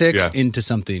accident. politics Yeah. into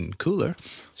something cooler. Yeah.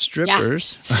 Strippers.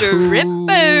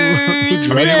 Strippers.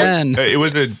 Drug men. It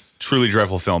was a truly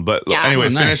dreadful film. But Yeah. anyway, Oh,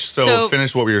 nice. finish. So-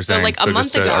 Finish what we were saying. like, a month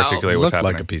just to ago- articulate what's Looked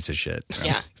happening. like a piece of shit.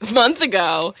 Yeah. A month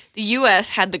ago, the U.S.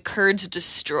 had the Kurds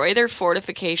destroy their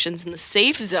fortifications in the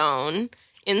safe zone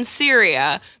in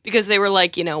Syria because they were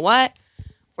like, you know what?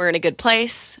 We're in a good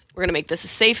place. We're going to make this a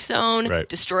safe zone. Right.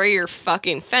 Destroy your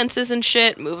fucking fences and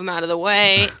shit. Move them out of the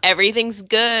way. Everything's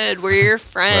good. We're your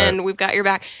friend. Right. We've got your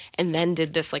back. And then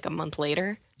did this like a month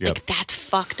later. Yep. Like, that's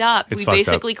fucked up. It's We fucked up.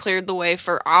 basically cleared the way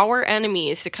for our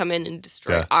enemies to come in and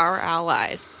destroy Yeah. our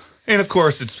allies. And of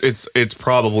course, it's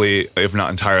probably, if not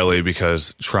entirely,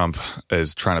 because Trump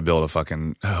is trying to build a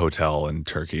fucking hotel in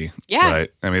Turkey. Yeah.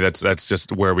 Right. I mean, that's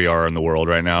just where we are in the world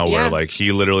right now. Where Yeah. like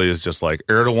he literally is just like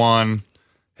Erdogan.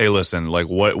 Hey, listen, like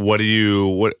what do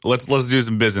you let's do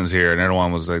some business here. And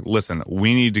Erdogan was like, listen,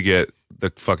 we need to get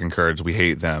the fucking Kurds. We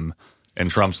hate them. And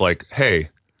Trump's like, hey,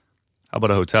 how about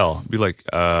a hotel? Be like,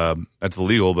 that's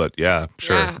illegal, but yeah,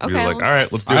 sure. Yeah, Be okay, like, all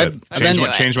right, let's do I've it.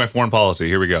 been- Change my foreign policy.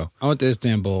 Here we go. I went to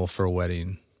Istanbul for a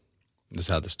wedding. This is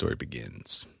how the story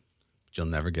begins. But you'll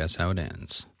never guess how it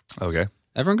ends. Okay.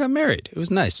 Everyone got married. It was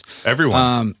nice.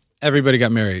 Everyone. Everybody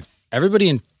got married. Everybody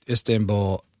in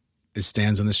Istanbul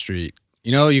stands on the street.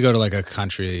 You know, you go to like a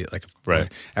country, like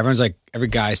Right. Everyone's like, every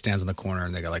guy stands on the corner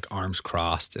and they got like arms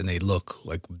crossed and they look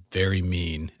like very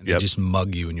mean. And Yep. they just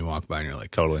mug you when you walk by and you're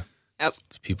like, Totally. Yep.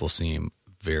 people seem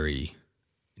very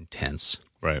intense.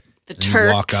 Right. The And you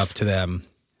Turks. walk up to them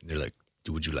and they're like,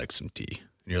 would you like some tea?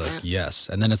 And you're like, yes.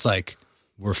 And then it's like,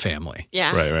 we're family.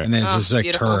 Yeah. Right. Right. And then it's Oh, just like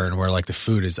beautiful. turn where like the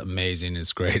food is amazing,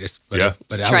 it's great. But Yeah.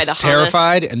 but I Try was the hummus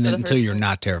terrified, and for then the until first you're time.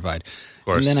 not terrified.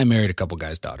 course. And then I married a couple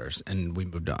guys' daughters, and we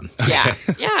moved on. Yeah.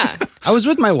 Yeah. I was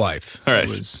with my wife. All right. It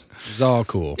was all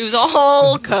cool. It was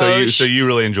all coach. So you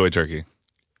really enjoy Turkey?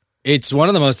 It's one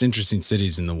of the most interesting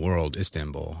cities in the world,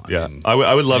 Istanbul. Yeah, I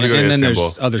would love to go to and then Istanbul.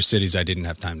 there's other cities I didn't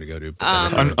have time to go to. But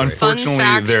that were great. Unfortunately,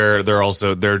 Fun fact- they're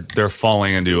also they're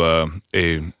falling into a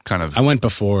kind of I went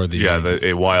before the.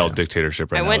 a wild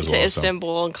dictatorship right I now. went as to well, so.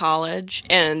 Istanbul in college,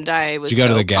 and I was Did you go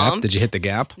to so the Gap? pumped. Did you hit the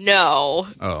Gap? No.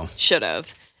 Oh, Should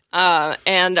have.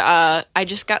 And I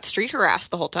just got street harassed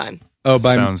the whole time. Oh,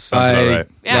 sounds about right.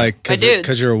 Yeah, like by dudes.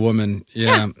 because you're a woman.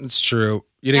 Yeah, it's true.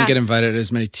 You didn't Yeah. get invited to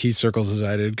as many tea circles as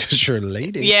I did because you're a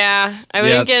lady. Yeah, I Yeah.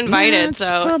 didn't get invited, That's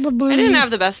so probably- I didn't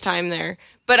have the best time there.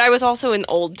 But I was also in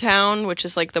Old Town, which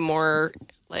is like the more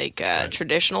like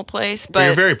traditional place. But But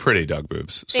you're very pretty, Doug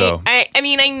Boobs. So I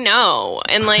mean, I know,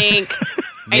 and like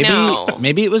I know.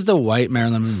 Maybe it was the white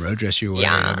Marilyn Monroe dress you were wearing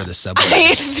Yeah. over the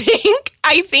subway.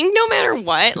 I think no matter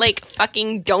what, like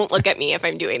fucking don't look at me if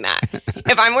I'm doing that.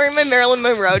 If I'm wearing my Marilyn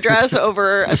Monroe dress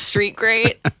over a street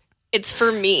grate, it's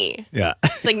for me. Yeah.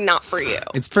 It's like not for you.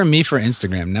 It's for me for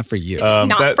Instagram, not for you.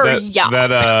 not for ya.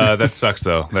 That sucks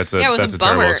though. That's a Yeah, it was that's a a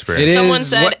terrible bummer. experience. It Someone is-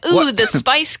 said, what- "Ooh, the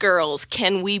Spice Girls,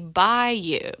 can we buy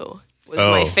you?" Was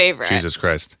Oh, my favorite. Jesus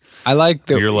Christ! I like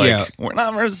the. You're like yeah. we're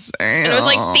not for sale. And I was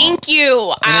like, "Thank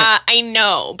you. I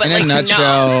know, but In like a no."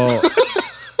 nutshell,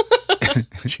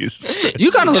 Jesus Christ.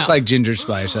 you kind of look like Ginger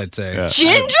Spice, I'd say. Yeah.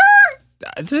 Ginger.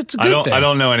 That's a good I don't thing. I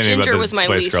don't know anything Ginger about was the my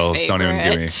Spice least Girls. Don't even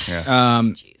give me. favorite. Yeah.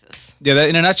 Jesus. Yeah,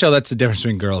 in a nutshell, that's the difference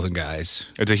between girls and guys.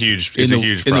 It's a huge in the-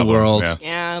 huge in the problem. world. Yeah.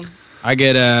 Yeah. I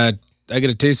get a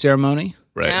tea ceremony.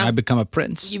 Right. Yeah. I become a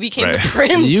prince. You became Right. the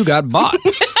prince. You got bought.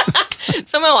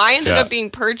 Somehow I ended Yeah. up being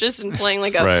purchased and playing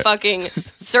like a Right. fucking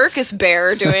circus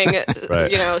bear doing,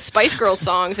 Right. Spice Girl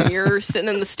songs, and you're sitting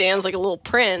in the stands like a little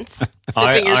prince, sipping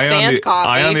I, your I sand on the, coffee.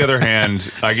 I, on the other hand,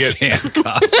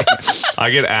 I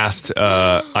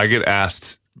get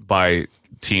asked by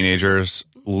teenagers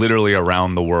literally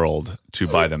around the world to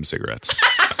buy them cigarettes.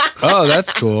 Oh,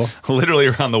 that's cool. Literally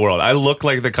around the world. I look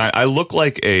like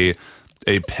a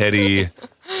petty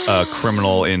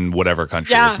criminal in whatever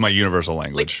country. Yeah. It's my universal like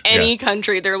language. any Yeah.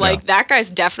 country, they're like, that guy's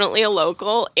definitely a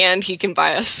local, and he can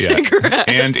buy us cigarettes.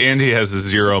 And he has a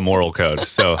zero moral code.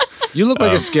 So You look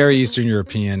like a scary Eastern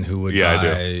European who would Yeah, I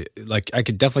buy. Like I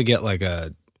could definitely get like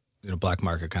a black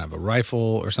market kind of a rifle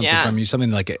or something Yeah. from you, something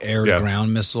like an air to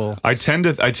ground missile. I tend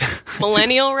to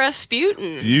Millennial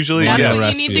Rasputin. usually That's yes,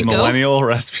 what you need to go. Millennial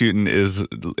Rasputin is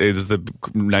the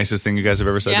nicest thing you guys have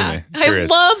ever said to Yeah, me. I Period.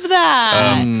 love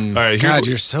that. All right, God,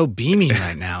 you're so beaming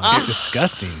right now. It's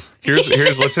disgusting.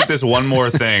 here's let's hit this one more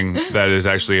thing that is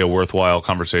actually a worthwhile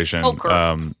conversation.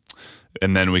 Okay.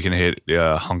 And then we can hit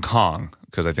Hong Kong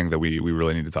because I think that we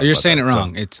really need to talk. You're about saying that. it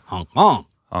wrong. It's Hong Kong.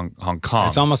 So, Hong Kong.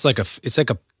 It's almost like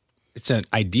it's an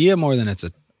idea more than it's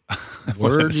a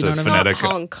word. It's You know a what I mean? phonetic-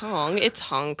 Not Hong Kong. It's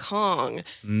Hong Kong.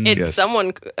 yes.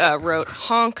 Someone wrote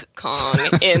Honk Kong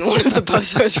in one of the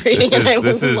posts I was reading, and I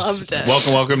loved it.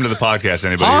 Welcome to the podcast.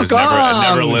 Anybody Hong who's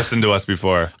never Kong! listened to us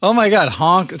before. Oh my God,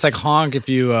 honk! It's like honk if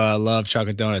you love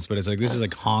chocolate donuts, but it's like this is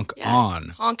like honk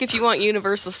on. Honk if you want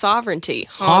universal sovereignty.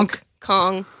 Honk.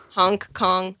 Kong. Honk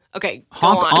Kong. Okay, go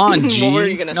Honk on, G. What were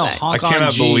you gonna no, say? honk I cannot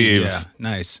on G. believe- Yeah,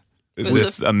 nice.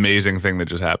 This amazing thing that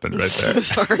just happened right there.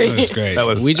 So sorry. That was great. That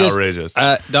was we just, outrageous.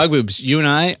 Dog boobs. You and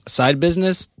I, side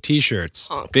business, t-shirts,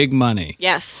 Honk. big money.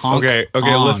 Yes. Honk Okay,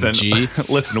 on, listen. G.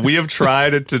 Listen, we have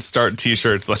tried to start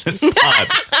t-shirts on this pod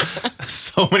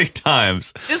so many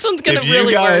times. This one's gonna If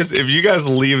really work. if you guys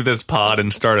leave this pod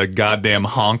and start a goddamn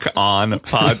honk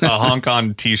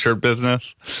on t-shirt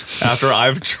business after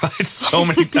I've tried so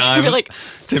many times You're like,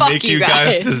 to "Fuck make you you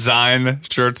guys guys." design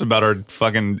shirts about our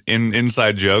fucking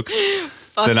inside jokes,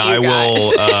 Fuck then you I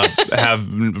will guys. have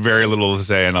very little to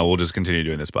say and I will just continue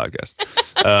doing this podcast.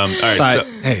 All right,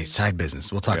 Hey, side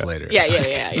business. We'll talk later.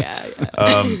 Yeah.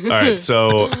 all right,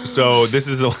 so this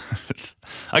is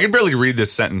I can barely read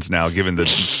this sentence now, given the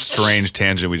strange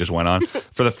tangent we just went on.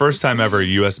 For the first time ever,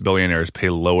 U.S. billionaires pay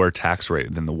lower tax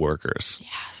rate than the workers.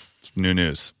 Yes, new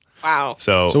news. Wow.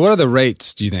 So So what are the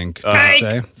rates? Do you think? Does it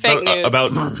say? Fake news.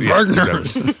 about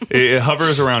exactly. It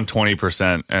hovers around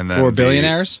 20%, and then For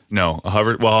billionaires? No, it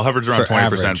hovers around For 20%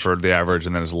 average. for the average,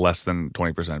 and then it's less than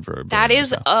 20% for. That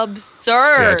is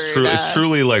absurd. Yeah, it's true. It's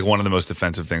truly like one of the most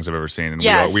offensive things I've ever seen, and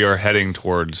Yes. we are heading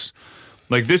towards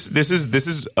like this. This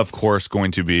is of course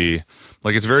going to be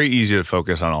like it's very easy to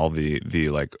focus on all the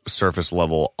like surface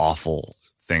level awful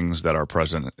things that our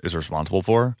president is responsible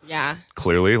for. Yeah.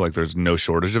 Clearly, like there's no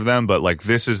shortage of them, but like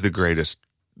this is the greatest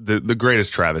the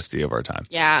greatest travesty of our time.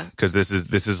 Yeah. Because this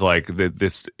is like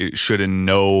this it should in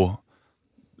no.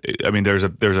 I mean, there's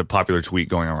a popular tweet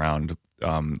going around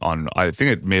on I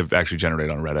think it may have actually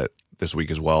generated on Reddit this week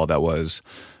as well. That was,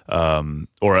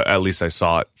 or at least I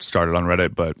saw it started on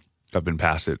Reddit, but I've been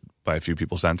past it by a few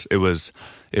people since. It was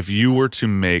if you were to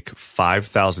make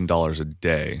 $5,000 a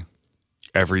day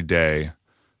every day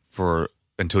for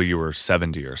until you were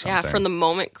 70 or something. Yeah, from the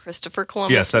moment Christopher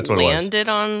Columbus Yes, that's what it was. landed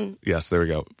on Yes, there we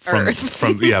go. Earth.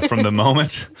 From the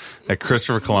moment that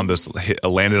Christopher Columbus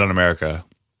landed on America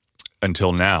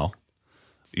until now,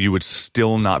 you would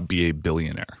still not be a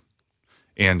billionaire.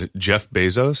 And Jeff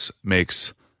Bezos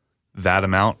makes that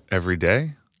amount every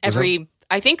day?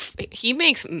 I think he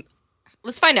makes.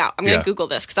 Let's find out. I'm going to Google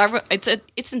this because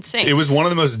it's insane. It was one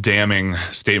of the most damning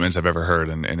statements I've ever heard,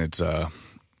 and it's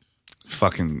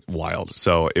fucking wild.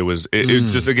 So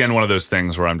it's just again one of those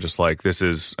things where I'm just like, this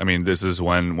is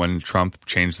when Trump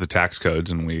changed the tax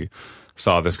codes and we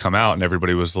saw this come out and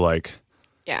everybody was like,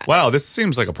 wow, this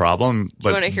seems like a problem.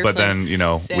 But then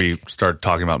we started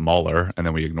talking about Mueller and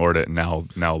then we ignored it and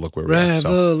now look where we're at.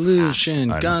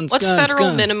 Revolution, guns. What's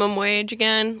federal minimum wage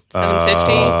again?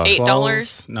 $7.50,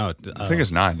 $8. No, I think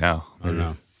it's $9 now. I don't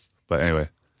know. But anyway,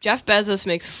 Jeff Bezos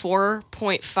makes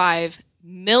 $4.5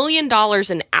 million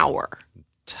an hour.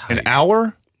 Tight. An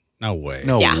hour? No way.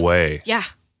 No way. Yeah.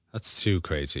 That's too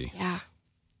crazy. Yeah.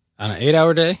 On an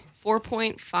 8-hour day?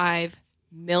 4.5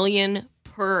 million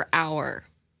per hour.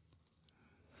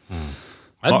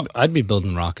 I'd be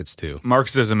building rockets too.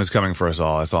 Marxism is coming for us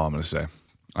all. That's all I'm going to say.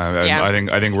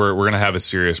 I think we're going to have a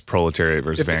serious proletariat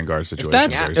versus vanguard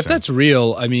situation. If that's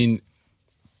real, I mean,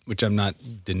 which I'm not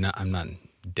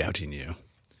doubting you,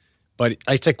 but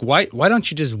it's like why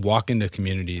don't you just walk into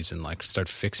communities and like start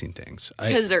fixing things?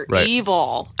 Because they're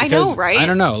evil. I know, right? I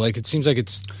don't know. Like it seems like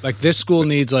it's like this school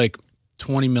needs like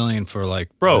 $20 million for like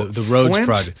the roads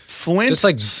project. Flint just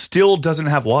like still doesn't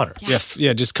have water.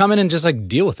 Yeah. Just come in and just like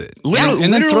deal with it. Literally,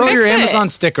 and then throw your fix it. Amazon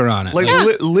sticker on it. Like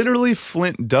literally,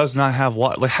 Flint does not have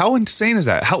water. Like how insane is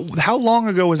that? How long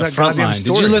ago was that goddamn Frontline.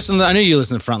 story? Did you listen? I knew you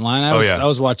listened to Frontline. I I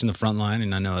was watching the Frontline,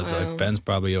 and I know it's like Ben's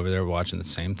probably over there watching the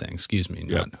same thing. Excuse me,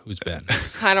 who's Ben?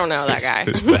 I don't know that guy.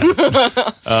 Who's Ben?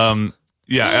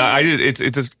 I did.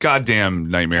 It's a goddamn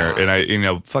nightmare,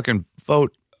 and fucking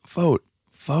vote.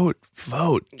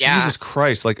 Yeah. Jesus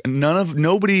Christ! Like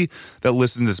nobody that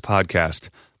listens to this podcast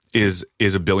is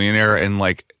a billionaire, and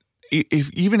like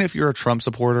even if you're a Trump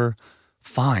supporter,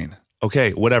 fine,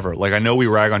 okay, whatever. Like I know we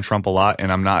rag on Trump a lot,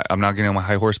 and I'm not getting on my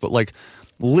high horse, but like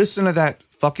listen to that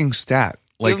fucking stat.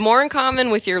 Like You have more in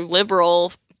common with your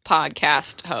liberal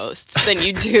podcast hosts than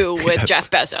you do with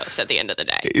Jeff Bezos at the end of the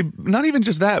day. Not even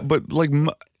just that, but like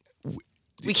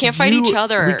we can't fight each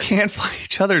other. We can't fight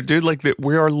each other, dude. Like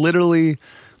we are literally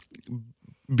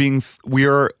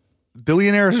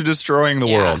billionaires are destroying the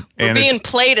world. We're being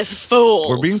played as fools.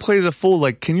 We're being played as a fool.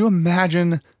 Like, can you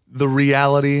imagine the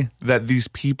reality that these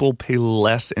people pay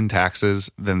less in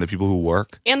taxes than the people who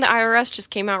work? And the IRS just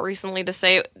came out recently to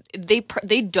say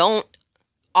they don't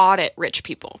audit rich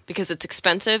people because it's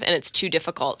expensive and it's too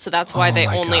difficult. So that's why they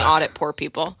only audit poor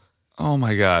people. Oh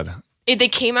my God. They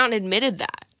came out and admitted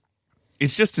that.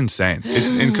 It's just insane.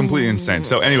 It's completely insane.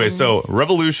 So anyway,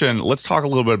 Revolution, let's talk a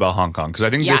little bit about Hong Kong because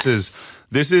I think this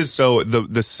is so the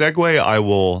segue I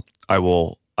will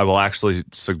actually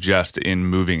suggest in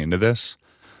moving into this.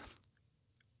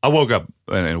 I woke up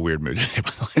in a weird mood today,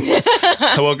 by the way.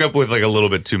 I woke up with like a little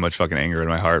bit too much fucking anger in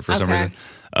my heart for some reason.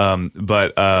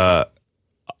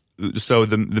 So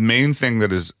the main thing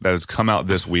that has come out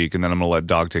this week, and then I'm going to let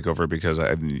Dog take over because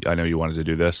I know you wanted to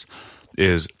do this,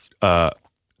 is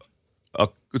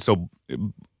so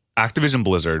Activision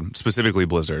Blizzard, specifically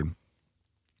Blizzard,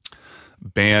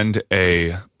 banned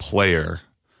a player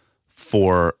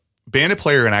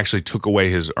and actually took away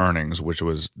his earnings, which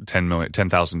was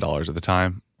 $10,000 at the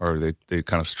time, or they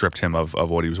kind of stripped him of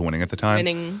what he was winning at the time.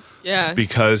 Winnings, yeah.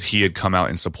 Because he had come out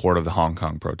in support of the Hong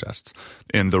Kong protests.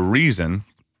 And the reason,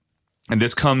 and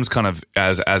this comes kind of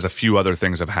as a few other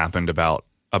things have happened about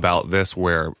this,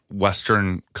 where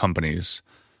Western companies,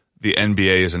 the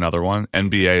NBA is another one.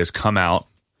 NBA has come out.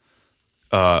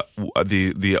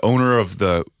 The owner of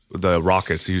the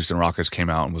Rockets, the Houston Rockets,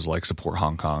 came out and was like, support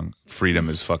Hong Kong. Freedom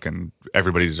is fucking,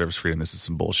 everybody deserves freedom. This is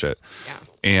some bullshit. Yeah.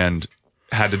 And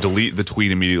had to delete the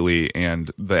tweet immediately,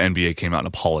 and the NBA came out and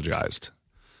apologized.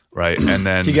 Right. And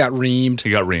then he got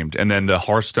reamed. And then the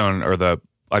Hearthstone, I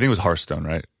think it was Hearthstone,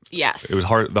 right? Yes. It was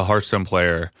the Hearthstone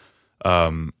player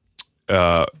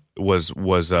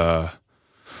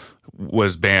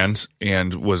was banned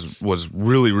and was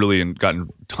really, really gotten a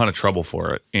ton of trouble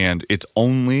for it. And it's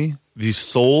only the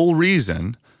sole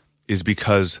reason is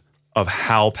because of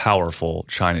how powerful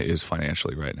China is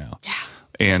financially right now. Yeah.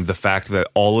 And the fact that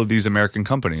all of these American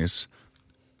companies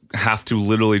have to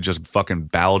literally just fucking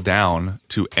bow down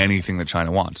to anything that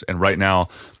China wants. And right now,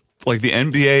 like the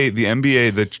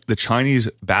NBA, the Chinese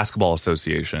Basketball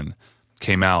Association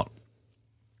came out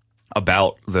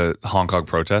about the Hong Kong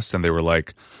protests, and they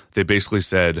basically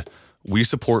said, we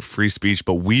support free speech,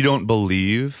 but we don't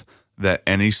believe that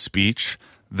any speech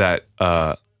that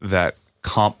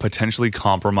potentially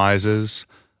compromises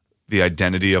the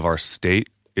identity of our state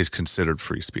is considered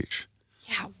free speech.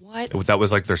 Yeah, what? What? That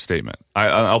was like their statement.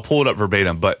 I'll pull it up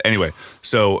verbatim. But anyway,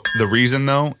 so the reason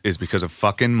though is because of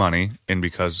fucking money and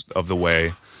because of the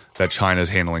way that China's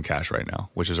handling cash right now,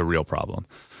 which is a real problem.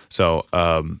 So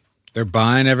They're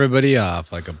buying everybody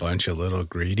off like a bunch of little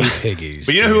greedy piggies.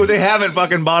 but you know who they haven't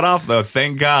fucking bought off though?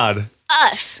 Thank God.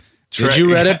 Us. Did you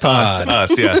Reddit pod?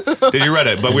 Us, yeah. Did you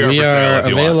Reddit? But we are for sale are if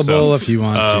you available want, so. if you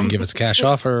want to give us a cash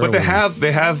offer. But they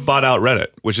have bought out Reddit,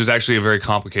 which is actually a very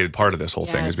complicated part of this whole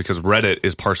thing, is Yes. because Reddit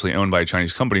is partially owned by a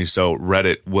Chinese company, so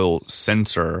Reddit will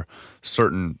censor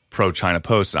certain pro-China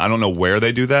posts. And I don't know where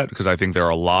they do that because I think there are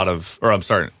a lot of,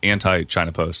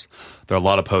 anti-China posts. There are a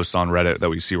lot of posts on Reddit that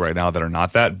we see right now that are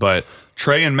not that. But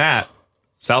Trey and Matt,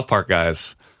 South Park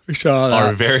guys, We saw that.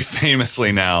 are very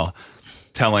famously now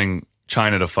telling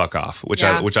China to fuck off, which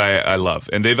Yeah. I love.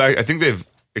 And I think they've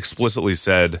explicitly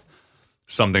said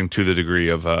something to the degree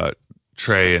of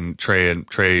Trey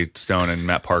Stone and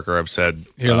Matt Parker have said,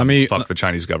 Here, let me- fuck the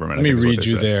Chinese government. Let me I think is what read they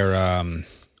you said. their.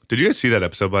 Did you guys see that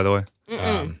episode, by the way?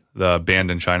 The Band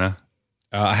in China.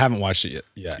 I haven't watched it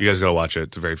yet. You guys gotta watch it.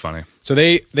 It's very funny. So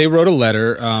they wrote a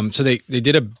letter. So they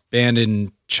did a banned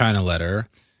in China letter,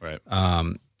 Right.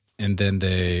 and then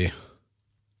they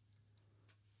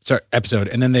episode,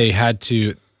 and then they had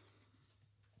to.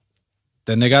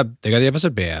 Then they got the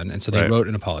episode banned, and so they Right. wrote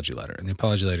an apology letter, and the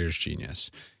apology letter is genius.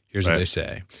 Here's what Right. they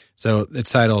say. So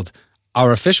it's titled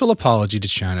 "Our Official Apology to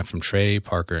China from Trey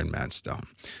Parker and Matt Stone."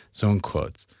 So in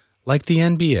quotes, like the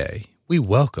NBA, we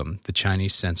welcome the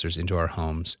Chinese censors into our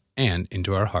homes and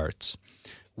into our hearts.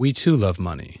 We too love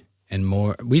money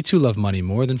more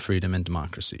than freedom and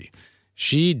democracy.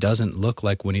 She doesn't look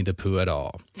like Winnie the Pooh at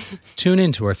all. Tune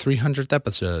in to our 300th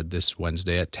episode this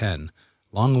Wednesday at 10.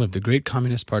 Long live the great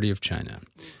Communist Party of China.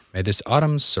 May this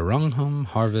autumn's Sarongham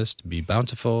harvest be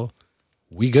bountiful.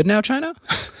 We good now, China?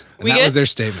 And We that good? was their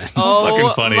statement. Oh, Fucking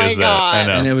funny my is that? I God.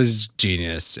 know. And it was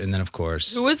genius. And then, of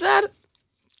course, Who was that?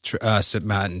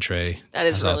 Matt and Trey. That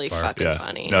is South really Park. fucking Yeah.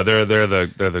 funny. No, they're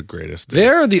the greatest.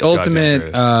 They're the Goddamn ultimate,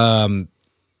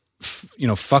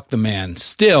 greatest. fuck the man.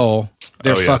 Still,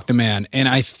 they're Oh, yeah. fuck the man. And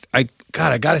I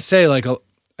gotta say, like,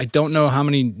 I don't know how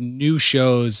many new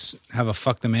shows have a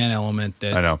fuck the man element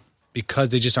that I know. because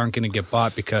they just aren't going to get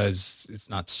bought because it's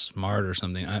not smart or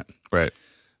something. Right.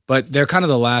 But they're kind of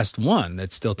the last one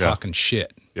that's still talking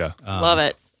shit. Yeah. Love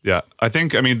it. Yeah. I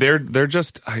mean, they're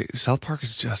just South Park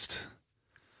is just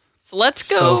So let's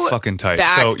go so fucking tight.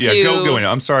 back So yeah, to go in.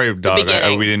 I'm sorry, dog.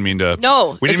 beginning. We didn't mean to.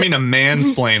 No, we didn't mean to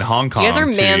mansplain Hong Kong. You guys are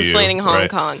to mansplaining you, Hong right?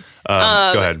 Kong.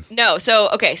 Go ahead. No, so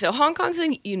Hong Kong's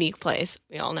a unique place.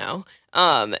 We all know.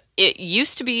 It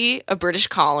used to be a British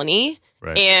colony,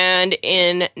 Right. and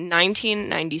in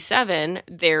 1997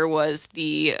 there was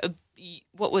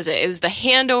what was it? It was the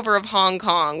handover of Hong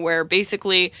Kong, where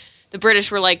basically the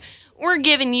British were like, "We're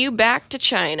giving you back to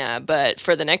China, but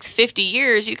for the next 50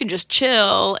 years, you can just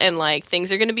chill and like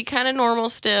things are going to be kind of normal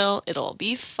still. It'll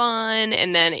be fun."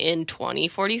 And then in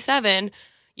 2047,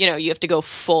 you have to go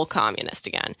full communist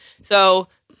again. So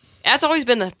that's always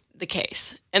been the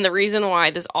case. And the reason why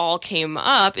this all came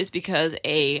up is because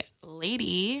a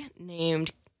lady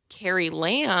named Carrie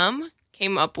Lam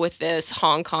came up with this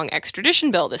Hong Kong extradition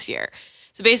bill this year.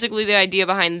 So basically the idea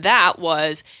behind that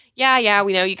was, yeah,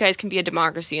 we know you guys can be a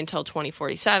democracy until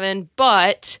 2047,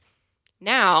 but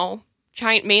now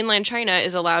mainland China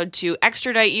is allowed to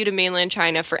extradite you to mainland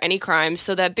China for any crimes,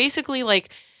 so that basically like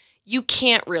you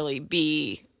can't really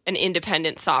be an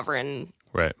independent sovereign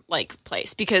Right. like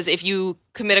place, because if you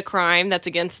commit a crime that's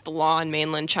against the law in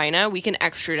mainland China, we can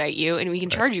extradite you and we can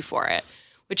charge you for it,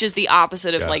 which is the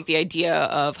opposite of Yeah. like the idea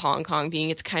of Hong Kong being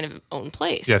its kind of own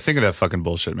place. Yeah. Think of that fucking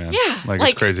bullshit, man. Yeah, Like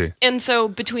it's crazy. And so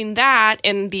between that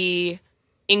and the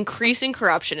increasing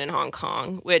corruption in Hong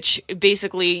Kong, which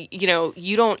basically,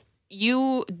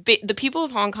 the people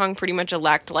of Hong Kong pretty much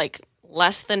elect like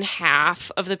less than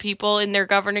half of the people in their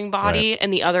governing body,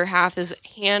 and the other half is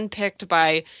handpicked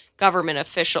by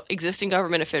existing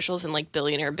government officials and like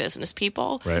billionaire business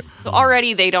people. Right. So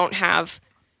already they don't have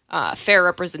fair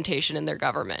representation in their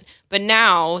government. But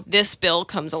now this bill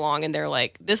comes along and they're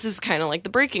like, this is kind of like the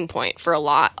breaking point for a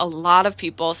lot of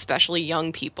people, especially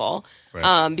young people,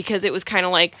 Right. because it was kind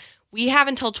of like, we have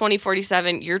until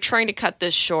 2047. You're trying to cut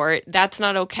this short. That's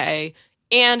not okay.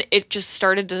 And it just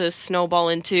started to snowball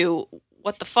into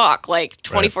what the fuck, like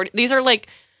 2040. Right. These are like,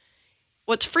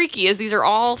 what's freaky is these are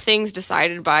all things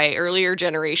decided by earlier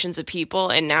generations of people,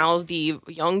 and now the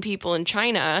young people in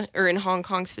China, or in Hong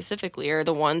Kong specifically, are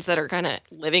the ones that are kind of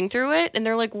living through it, and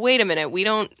they're like, wait a minute, we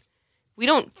don't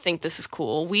think this is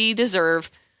cool. We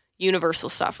deserve universal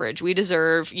suffrage. We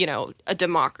deserve, a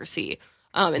democracy.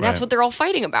 And that's Right. what they're all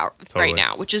fighting about Totally. right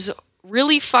now, which is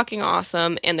really fucking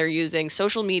awesome, and they're using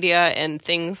social media and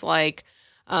things like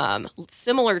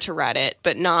similar to Reddit,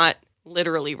 but not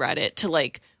literally Reddit, to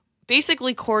like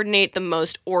basically coordinate the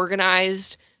most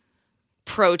organized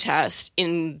protest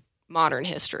in modern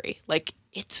history. Like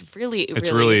it's really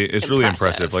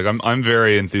impressive. Like I'm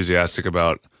very enthusiastic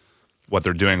about what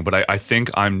they're doing, but I think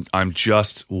I'm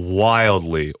just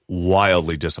wildly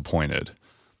disappointed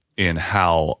in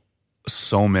how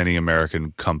so many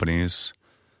American companies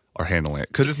are handling it,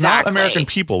 because it's not American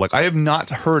people. Like I have not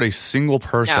heard a single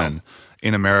person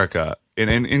in America,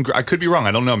 and I could be wrong.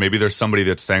 I don't know. Maybe there's somebody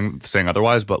that's saying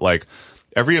otherwise, but like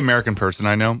every American person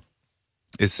I know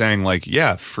is saying like,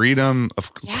 yeah, freedom,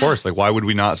 of course. Like why would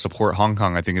we not support Hong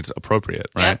Kong? I think it's appropriate,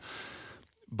 right? Yep.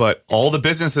 But all the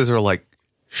businesses are like,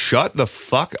 shut the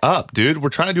fuck up, dude. We're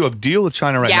trying to do a deal with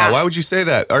China right now. Why would you say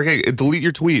that? Okay, delete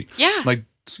your tweet. Yeah. Like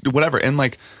whatever. And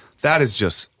like that is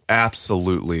just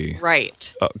absolutely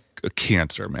right. A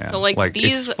cancer, man. So like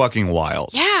it's fucking wild.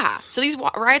 Yeah. So these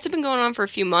riots have been going on for a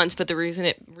few months, but the reason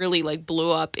it really like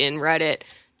blew up in Reddit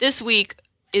this week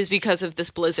is because of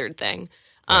this Blizzard thing.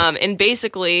 And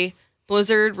basically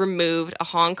Blizzard removed a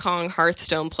Hong Kong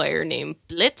Hearthstone player named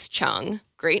Blitzchung,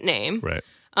 great name, right,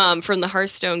 from the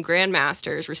Hearthstone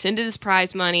Grandmasters, rescinded his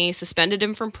prize money, suspended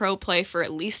him from pro play for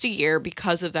at least a year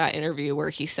because of that interview where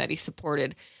he said he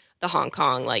supported the Hong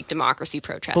Kong like democracy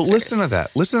protesters. But listen to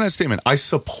that. Listen to that statement. I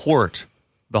support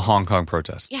the Hong Kong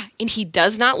protests. Yeah, and he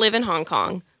does not live in Hong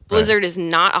Kong. Blizzard is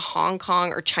not a Hong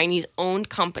Kong or Chinese owned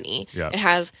company. Yeah. It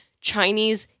has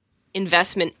Chinese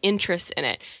investment interests in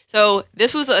it. So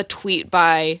this was a tweet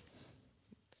by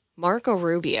Marco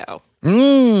Rubio. No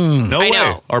I way.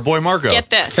 know. Our boy Marco.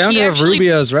 Get this. Founder of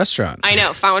Rubio's restaurant. I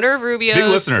know. Founder of Rubio's. Big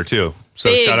listener too. So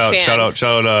Big shout out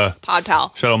Pod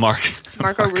Pal. Shout out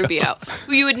Marco Rubio,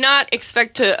 who you would not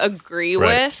expect to agree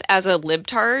with as a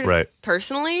libtard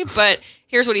personally, but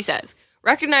here's what he says.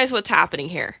 Recognize what's happening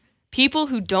here. People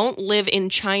who don't live in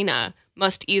China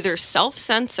must either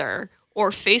self-censor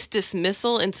or face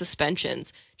dismissal and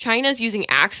suspensions. China's using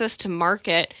access to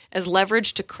market as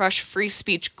leverage to crush free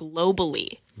speech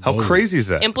globally. How crazy is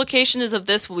that? Implications of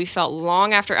this will be felt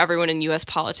long after everyone in U.S.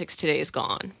 politics today is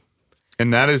gone.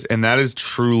 And that is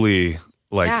truly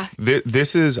like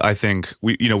this is, I think,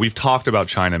 we've talked about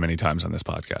China many times on this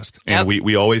podcast, and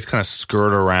we always kind of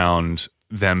skirt around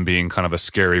them being kind of a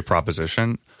scary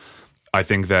proposition. I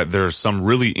think that there's some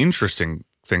really interesting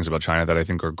things about China that I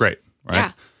think are great, right?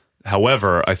 Yeah.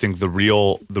 However, I think the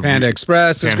Panda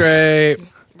Express is great.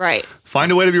 Right.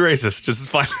 Find a way to be racist. Just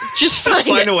find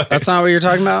a way. That's not what you're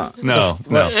talking about? No.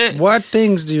 What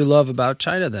things do you love about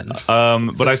China then?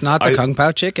 But it's not the Kung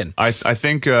Pao chicken. I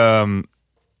think we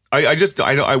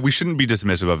shouldn't be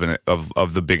dismissive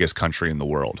of the biggest country in the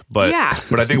world. But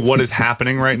I think what is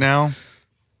happening right now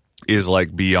is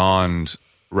like beyond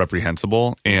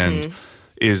reprehensible, and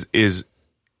is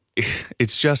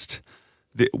it's just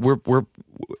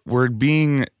we're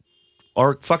being,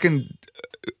 our fucking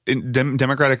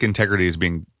democratic integrity is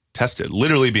being tested,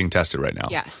 literally being tested right now.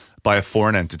 Yes. By a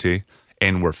foreign entity,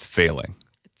 and we're failing.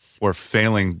 We're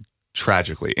failing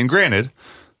tragically. And granted,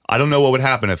 I don't know what would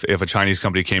happen if a Chinese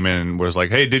company came in and was like,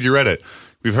 hey, did you Reddit?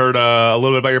 We've heard a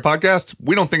little bit about your podcast.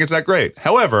 We don't think it's that great.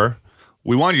 However,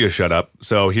 we want you to shut up.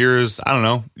 So here's, I don't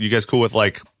know, you guys cool with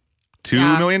like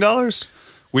 $2 million?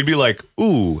 We'd be like,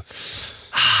 ooh,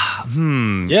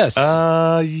 yes.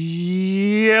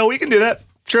 Yeah, we can do that.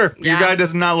 Sure. Your guy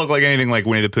does not look like anything like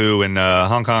Winnie the Pooh in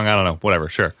Hong Kong. I don't know. Whatever.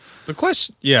 Sure. The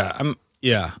question, and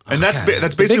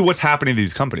that's basically what's happening to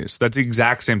these companies. That's the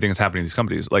exact same thing that's happening to these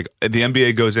companies. Like the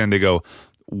NBA goes in, they go,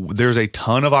 there's a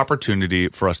ton of opportunity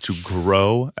for us to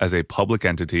grow as a public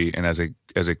entity and as a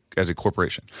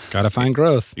corporation. Gotta find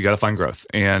growth. You got to find growth.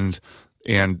 And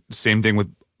same thing with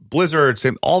Blizzard,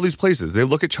 all these places. They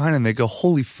look at China and they go,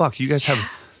 holy fuck, you guys have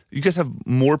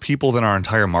more people than our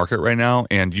entire market right now,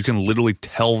 and you can literally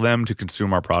tell them to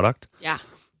consume our product. Yeah.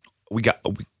 We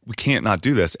can't not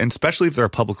do this. And especially if they're a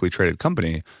publicly traded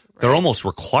company, they're almost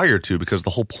required to, because the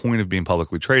whole point of being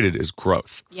publicly traded is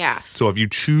growth. Yes. So if you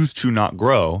choose to not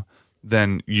grow,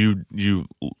 then you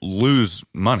lose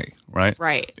money, right?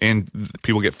 Right. And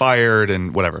people get fired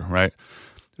and whatever, right?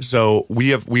 So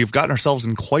we've gotten ourselves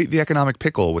in quite the economic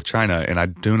pickle with China, and I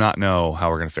do not know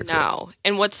how we're going to fix it. No.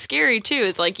 And what's scary too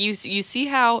is like you see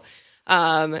how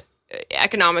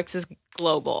economics is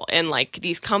global, and like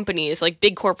these companies, like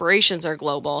big corporations, are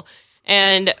global,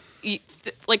 and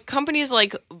like companies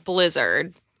like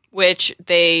Blizzard, which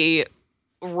they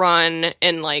run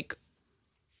and like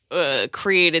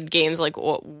created games like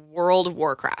World of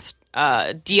Warcraft,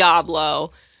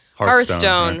 Diablo,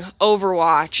 Hearthstone, right?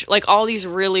 Overwatch, like all these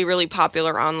really, really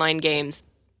popular online games.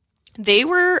 they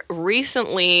were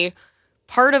recently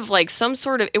part of like some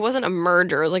sort of, it wasn't a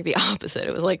merger, it was like the opposite.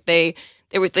 It was like they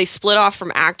split off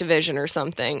from Activision or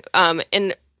something.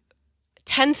 And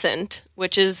Tencent,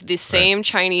 which is the same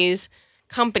Chinese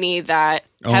company that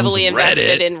heavily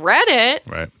invested in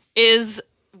Reddit, is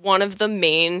one of the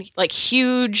main, like,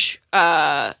 huge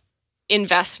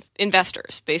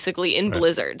investors, basically, in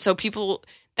Blizzard. So people,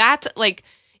 that's like,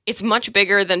 it's much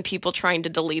bigger than people trying to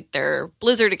delete their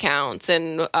Blizzard accounts.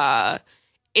 And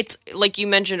it's like you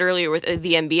mentioned earlier with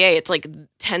the NBA, it's like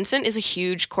Tencent is a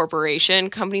huge corporation.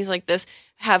 Companies like this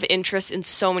have interests in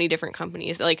so many different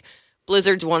companies. Like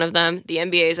Blizzard's one of them. The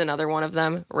NBA is another one of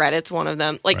them. Reddit's one of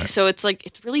them. Like, so it's like,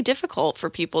 it's really difficult for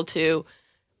people to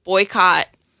boycott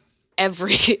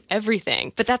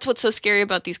everything. But that's what's so scary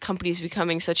about these companies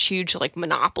becoming such huge, like,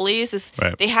 monopolies is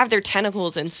they have their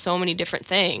tentacles in so many different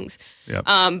things.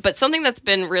 But something that's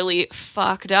been really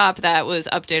fucked up that was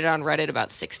updated on Reddit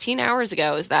about 16 hours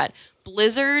ago is that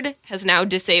Blizzard has now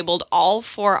disabled all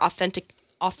 4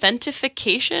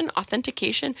 authentication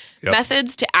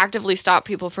methods to actively stop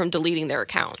people from deleting their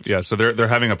accounts. Yeah, so they're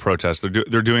having a protest.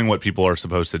 They're doing what people are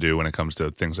supposed to do when it comes to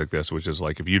things like this, which is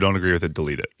like, if you don't agree with it,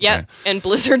 delete it. Yeah, right? And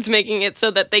Blizzard's making it so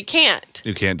that they can't.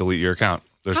 You can't delete your account.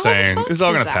 They're How saying fucked it's all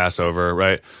is going to that? pass over,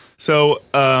 right? So,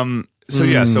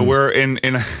 so we're in.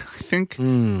 I think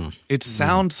it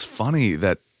sounds funny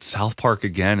that South Park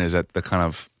again is at the kind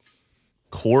of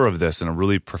core of this in a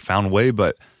really profound way,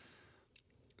 but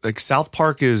like South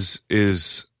Park has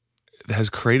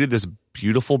created this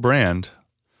beautiful brand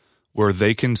where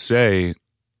they can say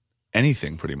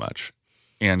anything pretty much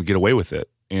and get away with it.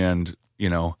 And,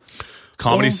 you know,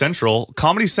 Comedy Central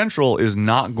is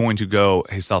not going to go,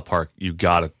 hey, South Park, you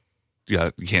can't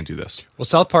do this. Well,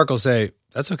 South Park will say,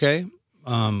 that's okay.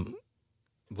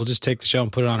 We'll just take the show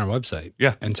and put it on our website.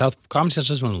 Yeah. And Comedy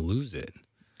Central doesn't want to lose it.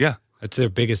 Yeah. That's their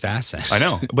biggest asset. I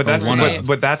know, but that's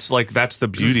that's the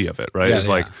beauty of it, right? Yeah, it's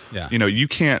like, you know, you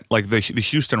can't, like the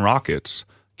Houston Rockets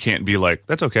can't be like,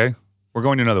 that's okay, we're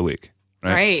going to another league,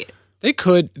 right? They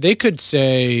could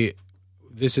say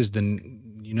this is the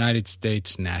United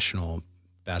States National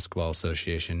Basketball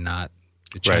Association, not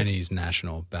the Chinese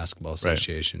National Basketball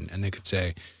Association, and they could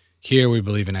say, here we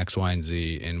believe in X, Y, and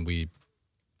Z, and we,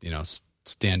 you know,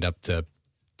 stand up to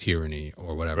tyranny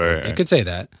or whatever. They could say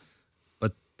that.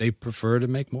 They prefer to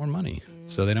make more money,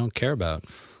 so they don't care about.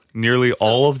 Nearly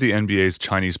all of the NBA's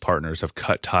Chinese partners have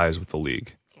cut ties with the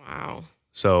league. Wow.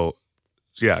 So,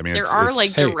 yeah, I mean, there are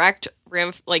like direct,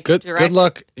 good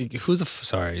luck. Who's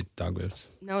sorry, dog boots?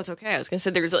 No, it's okay. I was gonna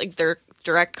say there are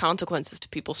direct consequences to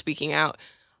people speaking out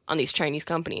on these Chinese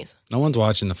companies. No one's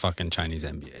watching the fucking Chinese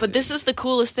NBA. But this is the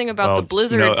coolest thing about the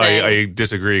Blizzard thing. I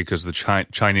disagree because the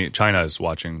China is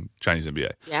watching Chinese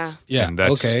NBA. Yeah. Yeah.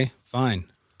 Okay. Fine.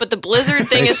 But the Blizzard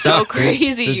thing is so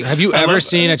crazy. Have you ever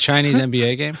seen a Chinese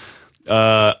NBA game?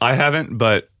 I haven't,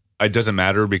 but it doesn't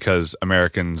matter because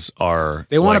Americans are...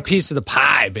 They want a piece of the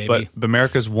pie, baby. But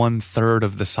America's 1/3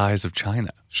 of the size of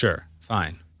China. Sure,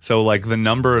 fine. So, like, the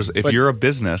numbers, if you're a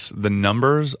business, the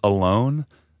numbers alone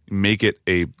make it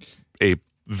a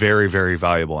very, very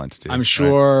valuable entity. I'm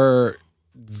sure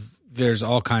there's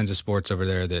all kinds of sports over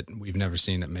there that we've never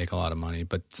seen that make a lot of money,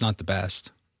 but it's not the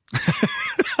best.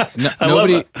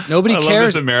 Nobody cares. Love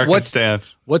this American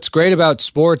stance. What's great about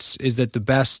sports is that the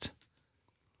best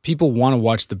people want to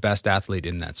watch the best athlete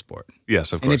in that sport.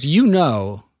 Yes, of course. And if you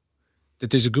know that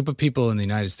there's a group of people in the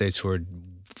United States who are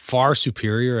far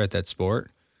superior at that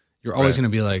sport, you're always going to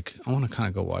be like, I want to kind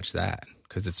of go watch that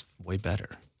because it's way better.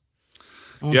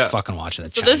 I want to fucking watch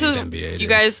that Chinese NBA. You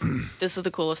guys, this is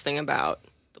the coolest thing about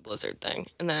the Blizzard thing.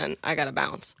 And then I got to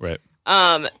bounce. Right.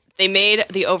 They made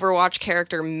the Overwatch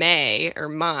character Mai,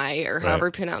 or however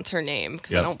you pronounce her name,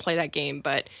 because I don't play that game,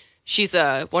 but she's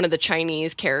one of the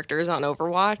Chinese characters on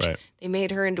Overwatch. Right. They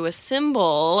made her into a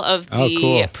symbol of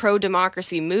the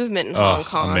pro-democracy movement in Hong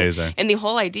Kong. Amazing. And the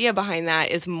whole idea behind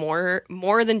that is more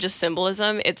than just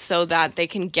symbolism. It's so that they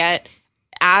can get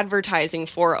advertising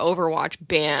for Overwatch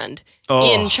banned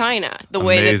in China, the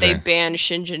way that they banned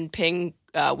Xi Jinping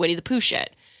Winnie the Pooh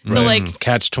shit. Right. So, like,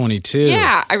 Catch-22.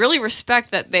 Yeah, I really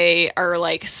respect that they are,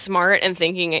 like, smart and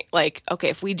thinking, like, okay,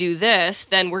 if we do this,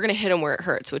 then we're going to hit them where it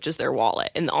hurts, which is their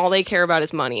wallet. And all they care about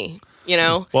is money, you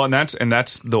know? Well, and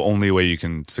that's the only way you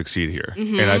can succeed here.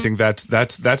 Mm-hmm. And I think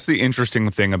that's the interesting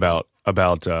thing about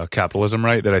capitalism,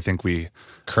 right? That I think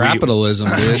Capitalism,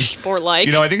 dude. Or like...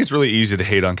 You know, I think it's really easy to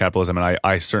hate on capitalism, and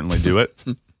I certainly do it.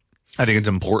 I think it's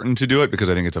important to do it because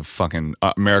I think it's a fucking...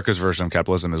 America's version of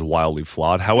capitalism is wildly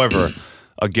flawed. However...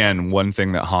 Again, one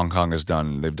thing that Hong Kong has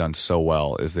done, they've done so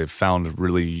well, is they've found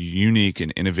really unique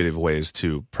and innovative ways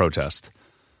to protest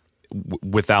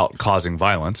without causing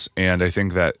violence. And I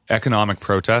think that economic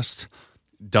protest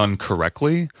done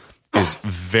correctly is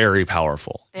very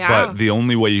powerful. Yeah. But the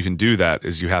only way you can do that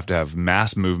is you have to have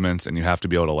mass movements and you have to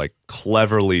be able to like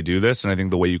cleverly do this. And I think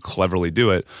the way you cleverly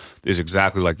do it is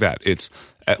exactly like that. It's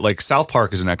like South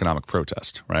Park is an economic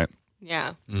protest, right?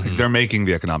 Yeah. Like they're making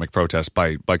the economic protest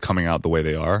by coming out the way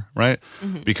they are, right?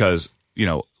 Because, you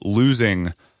know,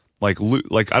 losing like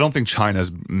I don't think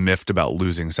China's miffed about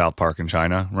losing South Park in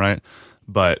China, right?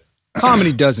 But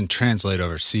Comedy doesn't translate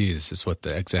overseas, is what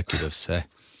the executives say.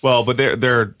 well, but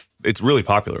they're it's really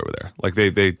popular over there. Like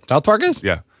they South Park is?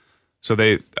 yeah. So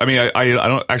I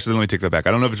don't actually, let me take that back.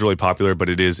 I don't know if it's really popular, but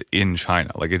it is in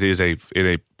China. Like it is a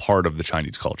part of the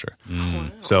Chinese culture.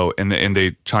 So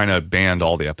China banned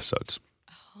all the episodes.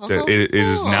 It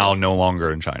is now no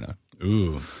longer in China.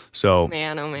 Ooh. So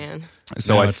Man, oh man.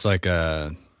 so Now I it's like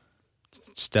a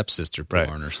stepsister porn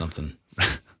Right. or something.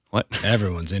 what?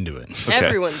 Everyone's into it.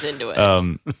 Everyone's into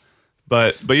it.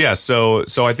 But yeah, so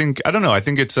I think, I don't know. I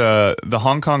think it's the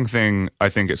Hong Kong thing. I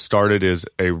think it started as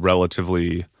a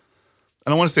relatively, I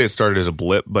don't want to say it started as a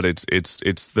blip, but it's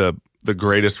the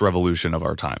greatest revolution of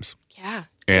our times. yeah.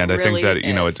 And it I think really that,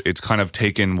 you know, is. it's kind of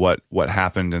taken what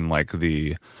happened in like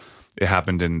it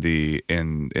happened in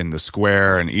the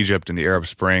square in Egypt and the Arab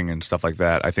Spring and stuff like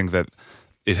that. I think that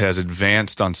it has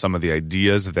advanced on some of the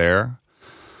ideas there.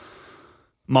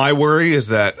 My worry is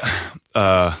that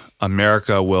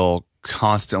America will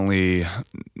constantly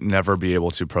never be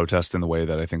able to protest in the way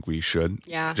that I think we should.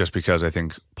 Yeah. Just because I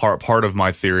think part of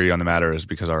my theory on the matter is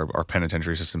because our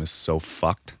penitentiary system is so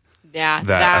fucked. Yeah,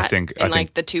 that I think- and I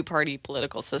think- the two-party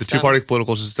political system. The two-party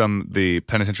political system, the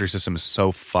penitentiary system is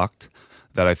so fucked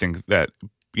that I think that,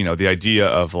 you know, the idea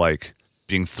of like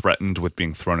being threatened with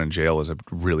being thrown in jail is a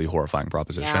really horrifying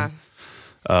proposition. Yeah.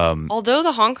 Although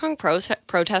the Hong Kong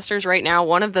protesters right now,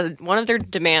 one of their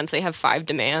demands, they have 5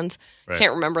 demands. Right.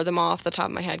 Can't remember them all off the top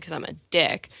of my head because I'm a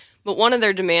dick. But one of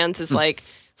their demands is like,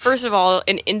 first of all,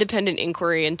 an independent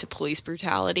inquiry into police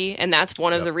brutality, and that's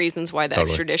one of the reasons why the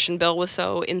extradition bill was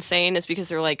so insane. Is because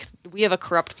they're like, we have a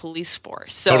corrupt police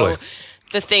force. So Totally.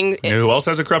 the thing, You know who else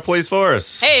has a corrupt police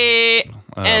force? hey,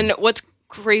 and what's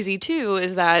crazy too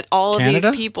is that all of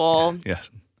Canada? these people Yes.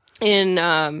 in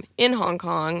Hong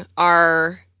Kong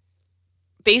are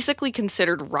basically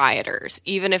considered rioters,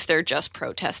 even if they're just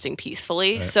protesting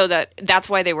peacefully. So that's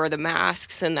why they wear the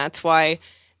masks, and that's why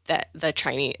that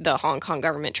the Hong Kong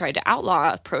government tried to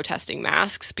outlaw protesting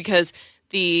masks, because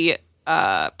the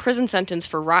prison sentence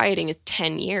for rioting is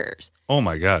 10 years. Oh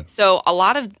my God. So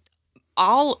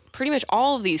pretty much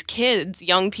all of these kids,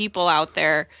 young people out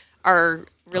there, are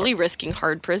really risking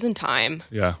hard prison time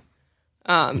Yeah.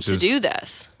 to do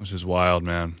this. Which is wild,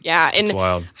 man. Yeah, and It's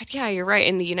wild. yeah, you're right.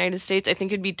 In the United States, I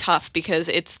think it'd be tough because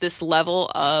it's this level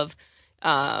of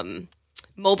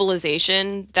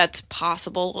mobilization that's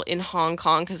possible in Hong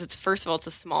Kong, because it's, first of all, it's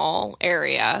a small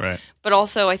area, Right. but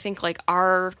also I think like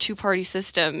our two-party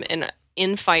system and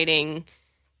infighting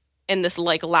and this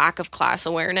like lack of class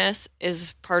awareness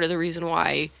is part of the reason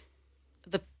why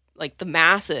the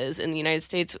masses in the United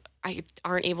States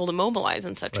aren't able to mobilize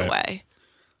in such a Right. way.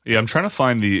 Yeah, I'm trying to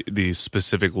find the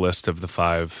specific list of the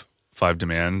five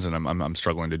demands, and I'm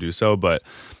struggling to do so. But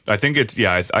I think it's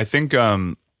I think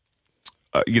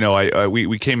you know,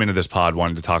 we came into this pod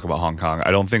wanting to talk about Hong Kong. I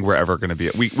don't think we're ever going to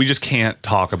be. We just can't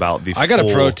talk about the. I got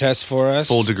a protest for us.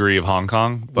 full degree of Hong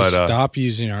Kong, We but stop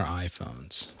using our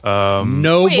iPhones.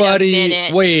 Nobody.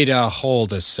 Wait a minute.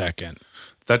 Hold a second.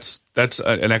 that's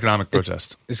an economic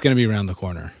protest. It's going to be around the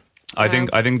corner. I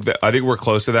think we're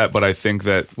close to that, but I think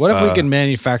that What if we can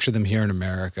manufacture them here in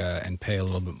America and pay a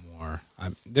little bit more?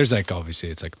 There's like, obviously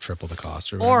it's like triple the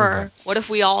cost or whatever. Or what if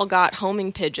we all got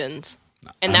homing pigeons,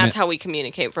 and that's how we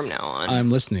communicate from now on, but I'm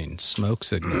listening. Smoke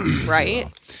signals. right?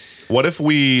 What if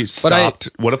we But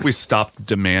stopped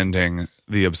demanding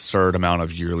the absurd amount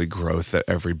of yearly growth that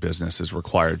every business is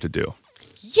required to do?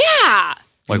 Yeah.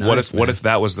 Like Nice, what if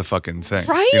that was the fucking thing?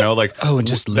 Right? You know, like Oh, and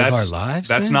just live that's- our lives,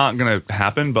 That's man? not gonna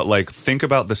happen. But like, think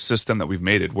about the system that we've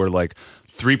made it, where like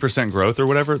 3% growth or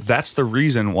whatever. That's the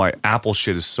reason why Apple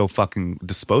shit is so fucking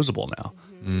disposable now.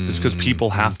 It's because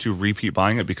people have to repeat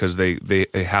buying it because they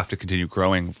have to continue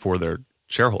growing for their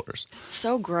shareholders.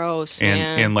 So gross,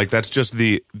 man. And like that's just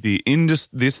the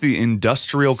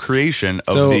industrial creation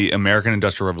of So, the American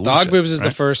Industrial Revolution. Dog Boobs is the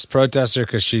right? first protester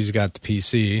because she's got the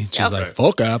PC. She's Yep. like,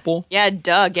 fuck Apple. yeah,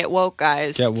 duh, get woke,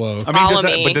 guys. Get woke. I mean, Follow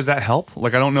me. does that help?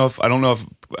 Like, I don't know if No.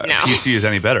 PC is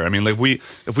any better. I mean, like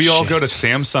if we all go to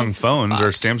Shit. Samsung phones or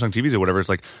Samsung TVs or whatever, it's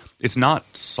like it's not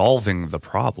solving the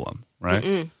problem,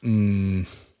 right?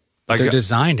 Like, They're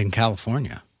designed in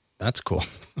California. That's cool.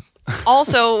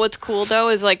 Also, what's cool though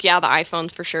is like, yeah, the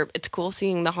iPhones for sure. It's cool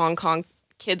seeing the Hong Kong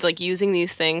kids like using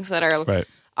these things that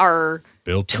are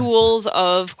Built tools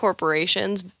of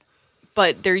corporations,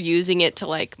 but they're using it to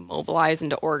like mobilize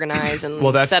and to organize and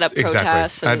set up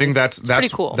protests. I think that's pretty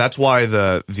cool. That's why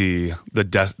the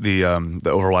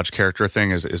Overwatch character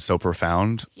thing is so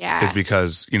profound. Yeah. Is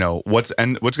because what's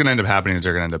going to end up happening is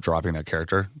they're going to end up dropping that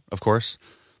character, of course,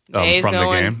 from May's the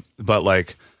going. game. But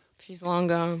like, She's long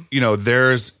gone.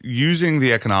 there's using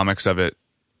the economics of it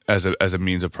as a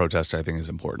means of protest. I think is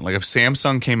important. Like if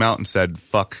Samsung came out and said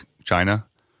 "fuck China,"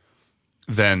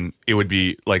 then it would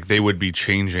be like they would be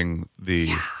changing the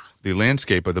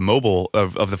landscape of the mobile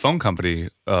of the phone company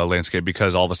landscape,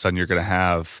 because all of a sudden you're going to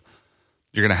have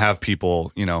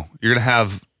people, you're going to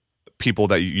have people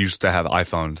that used to have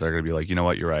iPhones that are going to be like, you know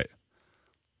what, you're right.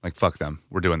 Like fuck them.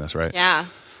 We're doing this, right? Yeah.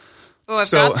 Oh, I've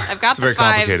So, got it's very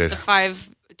complicated. the 5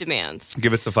 demands.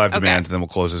 Give us the 5 demands and then we'll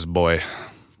close this boy.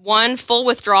 1, full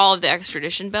withdrawal of the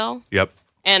extradition bill. Yep.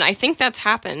 And I think that's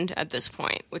happened at this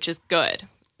point, which is good.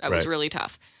 That was Right. really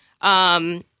tough.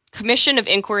 Commission of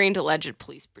inquiry into alleged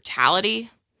police brutality.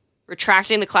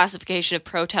 Retracting the classification of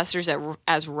protesters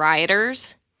as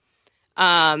rioters.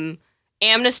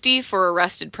 Amnesty for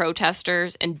arrested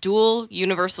protesters. And dual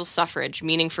universal suffrage,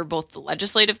 meaning for both the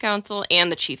Legislative Council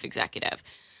and the Chief Executive.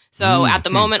 So at the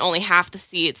moment, only half the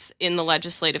seats in the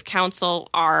Legislative Council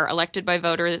are elected by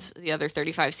voters. The other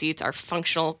 35 seats are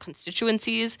functional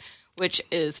constituencies, which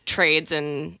is trades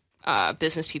and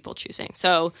business people choosing.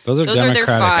 So Those are their democratic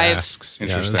 5 asks.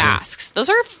 Interesting. asks. Those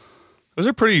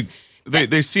are pretty.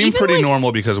 They seem even pretty like-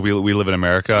 normal because we live in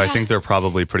America. I think they're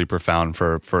probably pretty profound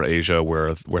for Asia,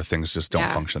 where things just don't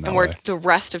function that and where way. the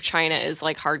rest of China is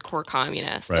like hardcore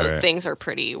communist. Right, Those right. things are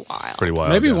pretty wild. Pretty wild.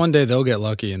 Maybe yeah. one day they'll get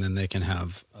lucky and then they can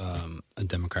have a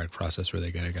democratic process where they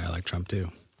get a guy like Trump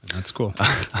too. And that's cool.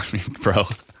 I mean, bro,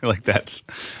 like that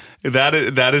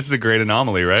is the great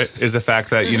anomaly, right? Is the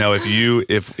fact that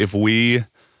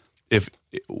if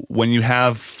when you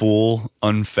have full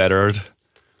unfettered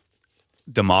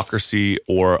democracy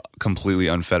or completely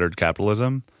unfettered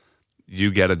capitalism,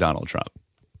 you get a Donald Trump.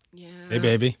 Yeah. Hey,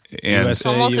 baby. And- It's USA,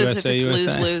 almost USA, as if it's USA.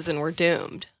 lose-lose and we're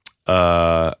doomed.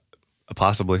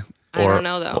 Possibly. I don't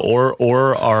know, though.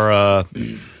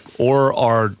 Or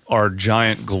our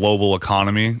giant global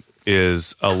economy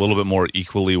is a little bit more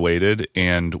equally weighted,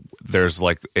 and there's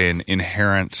like an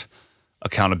inherent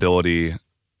accountability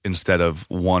instead of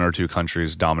 1 or 2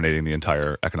 countries dominating the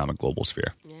entire economic global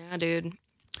sphere. Yeah, dude.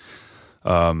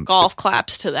 Golf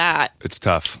claps to that. It's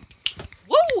tough.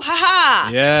 Woo! Ha-ha!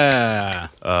 Yeah.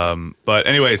 But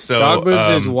anyway, so Dog Boobs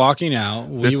is walking out.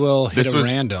 We will hit this a was-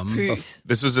 random. Peace.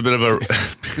 this was a bit of a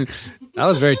That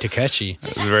was very Takeshi.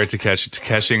 very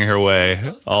Takeshing her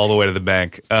way all the way to the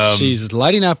bank. She's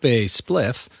lighting up a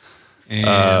spliff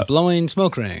and blowing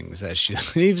smoke rings as she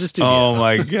leaves the studio. Oh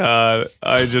my god!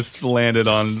 I just landed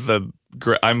on the.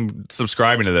 I'm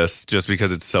subscribing to this just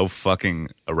because it's so fucking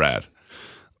rad.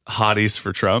 Hotties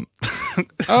for Trump.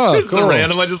 Oh, It's cool. a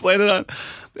random I just landed on,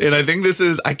 and I think this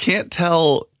is. I can't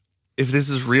tell if this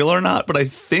is real or not, but I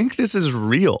think this is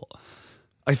real.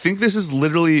 I think this is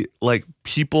literally like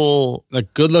people.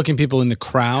 Like good-looking people in the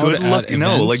crowd.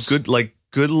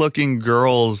 Good-looking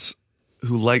girls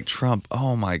who like Trump.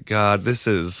 Oh my god, this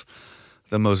is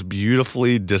the most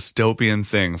beautifully dystopian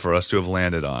thing for us to have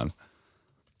landed on.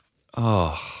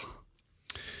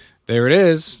 There it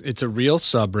is. It's a real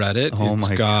subreddit. Oh It's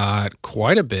my got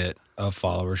quite a bit of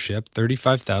followership,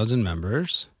 35,000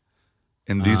 members.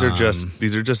 And these are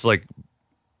just like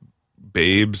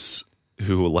babes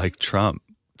who like Trump,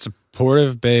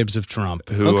 Supportive babes of Trump.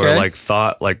 who Okay. are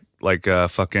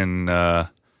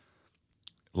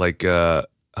like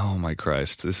oh my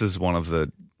Christ, this is one of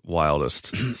the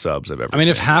wildest subs I've ever I mean,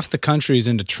 seen. if half the country's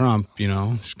into Trump,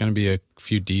 there's going to be a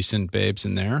few decent babes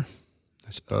in there,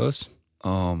 I suppose.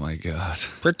 Oh my God.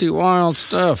 Pretty wild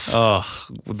stuff. Oh,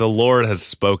 the Lord has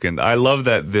spoken. I love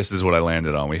that this is what I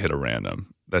landed on. We hit a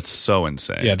random. That's so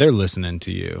insane. Yeah, they're listening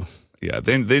to you. Yeah,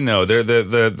 they know. They're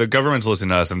the government's listening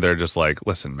to us, and they're just like,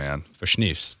 listen, man. For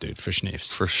schneefs, dude. For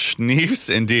schneefs. For schneefs,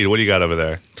 indeed. What do you got over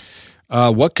there?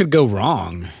 What could go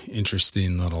wrong?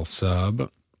 Interesting little sub.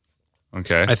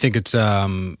 Okay. I think it's I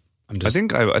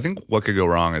think what could go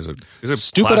wrong is a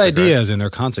stupid classic, right? ideas and their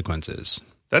consequences.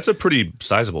 That's a pretty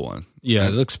sizable one. Yeah,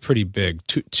 it looks pretty big.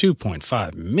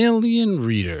 2.5 million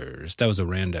readers. That was a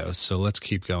rando. So let's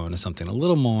keep going to something a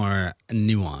little more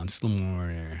nuanced, a little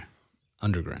more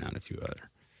underground, if you will.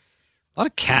 A lot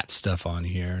of cat stuff on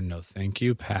here. No, thank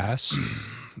you. Pass.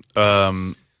 A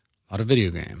lot of video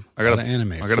game. I gotta- a lot of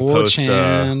anime. I gotta post,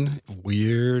 4chan,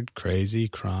 weird, crazy,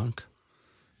 crunk.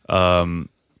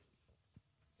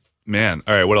 Man,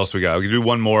 all right. What else we got? We can do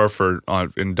one more for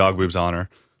in Dog Boob's honor.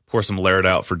 Pour some Laird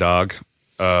out for Dog.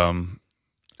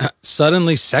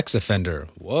 Suddenly sex offender.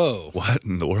 Whoa. What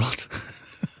in the world?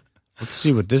 Let's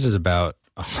see what this is about.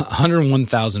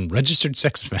 101,000 registered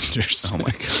sex offenders. Oh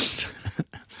my god.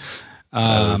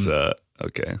 That was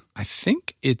okay. I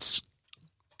think it's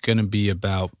going to be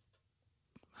about,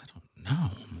 I don't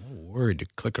know. I'm a little worried to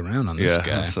click around on this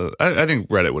guy. So I think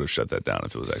Reddit would have shut that down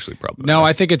if it was actually problematic. No,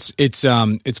 I think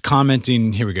it's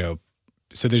commenting. Here we go.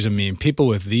 So there's a meme. People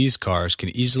with these cars can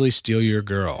easily steal your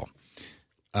girl.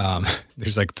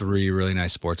 There's like 3 really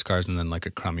nice sports cars and then like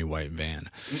a crummy white van.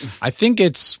 I think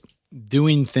it's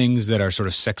doing things that are sort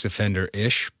of sex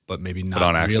offender-ish, but maybe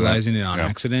not realizing it on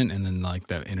accident, and then like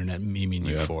the internet memeing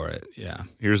you for it. Yeah.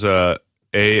 Here's a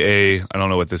AA. I don't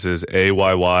know what this is.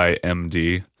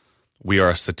 AYYMD. We are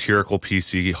a satirical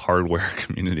PC hardware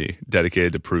community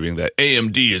dedicated to proving that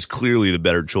AMD is clearly the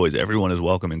better choice. Everyone is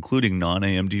welcome, including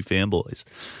non-AMD fanboys.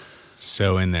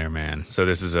 So in there, man. So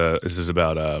this is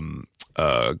about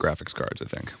graphics cards, I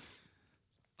think.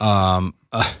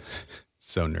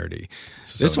 So nerdy.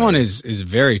 This one is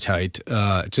very tight.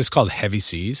 It's just called Heavy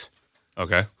Seas.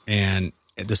 Okay. And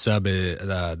the sub is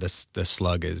the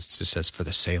slug is just says for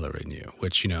the sailor in you,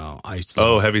 which I used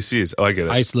to Heavy Seas. Oh, I get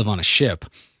it. I used to live on a ship,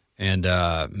 and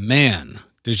man,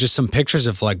 there's just some pictures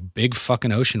of like big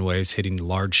fucking ocean waves hitting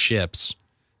large ships.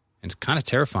 And it's kind of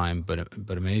terrifying, but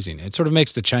amazing. It sort of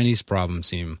makes the Chinese problem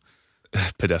seem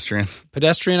pedestrian,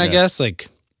 I guess. Like,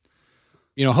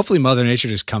 hopefully Mother Nature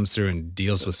just comes through and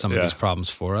deals with some of these problems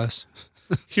for us.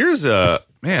 Here's a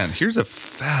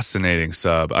fascinating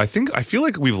sub. I feel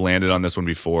like we've landed on this one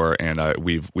before, and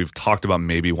we've talked about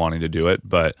maybe wanting to do it,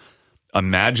 but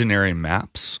imaginary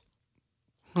maps.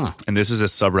 Huh. And this is a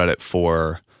subreddit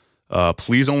for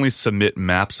please only submit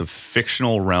maps of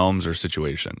fictional realms or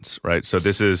situations, right? So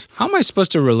this is... How am I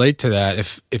supposed to relate to that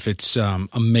if it's a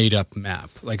made-up map?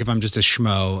 Like if I'm just a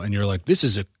schmo and you're like, this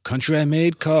is a country I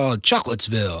made called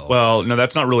Chocolatesville. Well, no,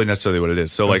 that's not really necessarily what it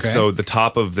is. So so the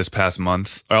top of this past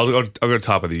month... I'll go to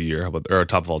top of the year, or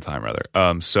top of all time,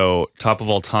 rather. So top of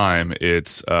all time,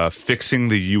 it's fixing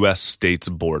the U.S. states'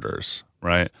 borders,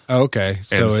 right? Oh, okay.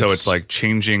 So it's like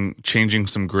changing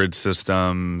some grid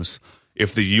systems...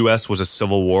 If the U.S. was a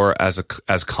civil war as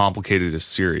complicated as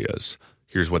Syria's,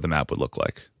 here's what the map would look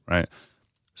like, right?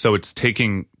 So it's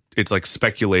like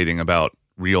speculating about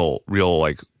real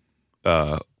like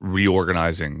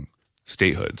reorganizing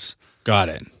statehoods. Got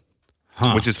it.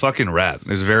 Huh. Which is fucking rad.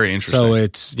 It's very interesting. So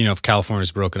it's if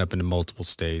California's broken up into multiple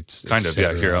states, kind of.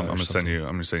 Yeah. Here I'm gonna send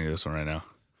you this one right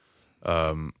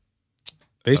now.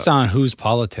 Based on whose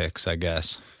politics, I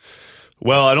guess.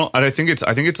 Well, I think it's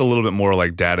a little bit more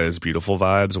like data is beautiful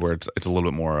vibes, where it's a little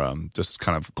bit more just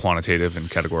kind of quantitative and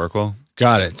categorical.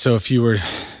 Got it. So if you were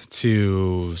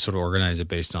to sort of organize it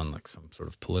based on like some sort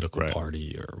of political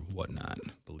party or whatnot,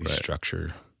 belief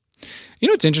structure.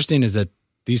 What's interesting is that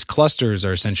these clusters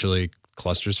are essentially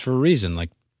clusters for a reason.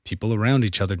 Like people around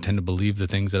each other tend to believe the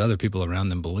things that other people around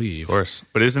them believe. Of course.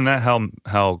 But isn't that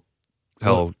how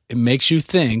it makes you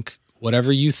think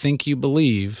whatever you think you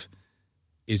believe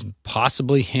is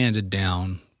possibly handed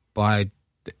down by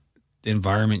the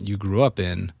environment you grew up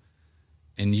in,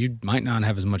 and you might not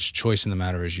have as much choice in the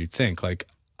matter as you think. Like,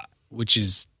 which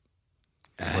is,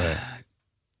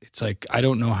 it's like I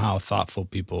don't know how thoughtful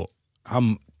people,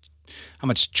 how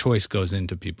much choice goes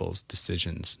into people's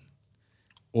decisions,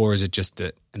 or is it just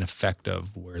an effect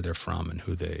of where they're from and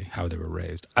how they were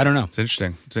raised? I don't know. It's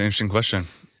interesting. It's an interesting question.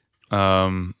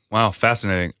 Wow,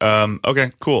 fascinating.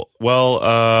 Okay, cool. Well,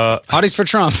 hotties for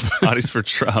Trump. Hotties for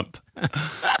Trump.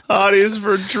 Hotties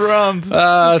for Trump.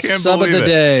 Sub of the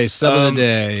day.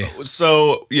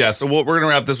 So we're gonna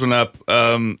wrap this one up.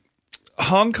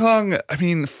 Hong Kong. I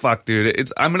mean, fuck,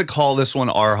 dude. I'm gonna call this one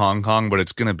our Hong Kong, but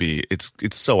it's gonna be it's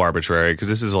so arbitrary because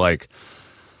this is like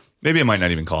maybe I might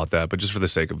not even call it that, but just for the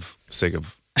sake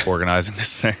of organizing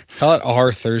this thing. Call it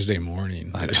our Thursday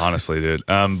morning. Honestly, dude.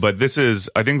 But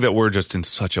I think that we're just in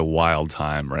such a wild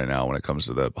time right now when it comes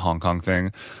to the Hong Kong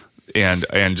thing and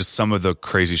just some of the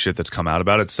crazy shit that's come out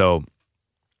about it. So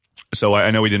I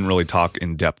know we didn't really talk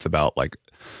in depth about like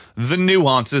the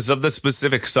nuances of the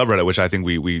specific subreddit, which I think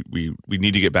we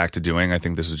need to get back to doing. I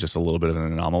think this is just a little bit of an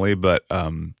anomaly, but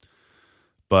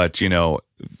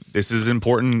this is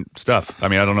important stuff. I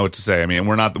mean, I don't know what to say. I mean,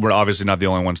 we're obviously not the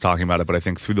only ones talking about it, but I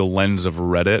think through the lens of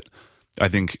Reddit, I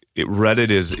think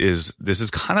Reddit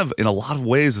is kind of in a lot of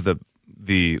ways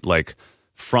the like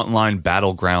frontline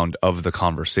battleground of the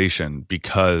conversation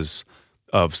because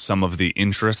of some of the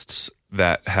interests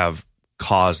that have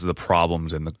caused the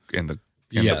problems in the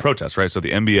protests, right? So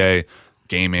the NBA,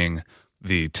 gaming,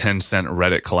 the Tencent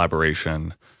Reddit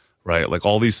collaboration, right? Like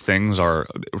all these things are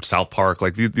South Park.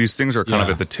 Like these things are kind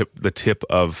of at the tip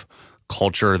of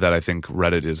culture that I think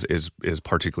Reddit is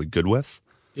particularly good with.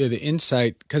 Yeah, the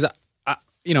insight, because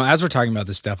as we're talking about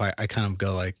this stuff, I kind of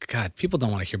go like, God, people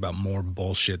don't want to hear about more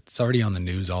bullshit. It's already on the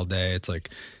news all day. It's like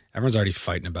everyone's already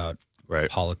fighting about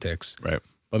politics. Right.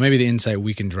 But maybe the insight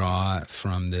we can draw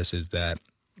from this is that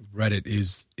Reddit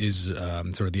is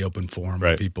sort of the open forum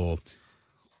where people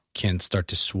can start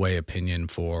to sway opinion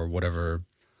for whatever,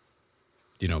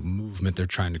 movement they're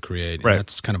trying to create. And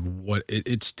that's kind of what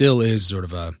it still is, sort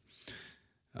of a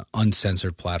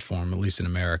uncensored platform, at least in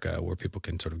America, where people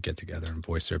can sort of get together and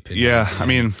voice their opinion. Yeah, I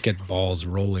mean, get balls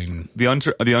rolling. The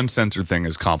uncensored thing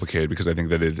is complicated because I think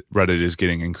that Reddit is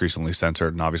getting increasingly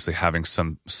censored, and obviously having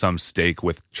some stake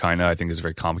with China, I think, is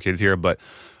very complicated here. But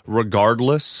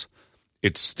regardless,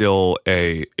 it's still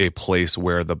a place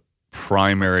where the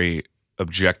primary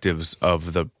objectives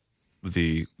of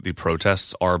the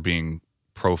protests are being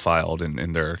profiled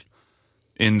in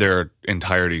their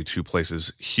entirety to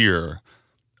places here.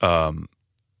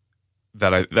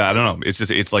 That I don't know.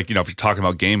 It's like, if you're talking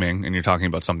about gaming and you're talking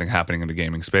about something happening in the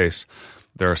gaming space,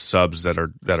 there are subs that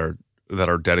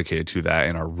are dedicated to that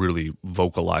and are really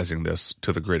vocalizing this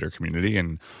to the greater community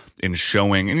and in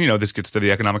showing. And this gets to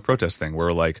the economic protest thing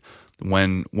where like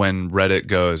when Reddit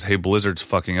goes, "Hey, Blizzard's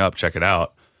fucking up, check it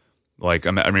out." Like,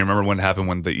 I mean, remember when it happened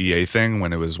when the EA thing,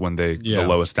 when the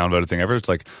lowest downvoted thing ever. It's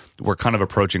like we're kind of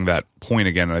approaching that point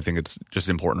again, and I think it's just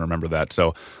important to remember that.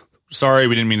 So. Sorry,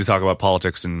 we didn't mean to talk about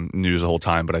politics and news the whole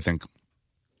time, but I think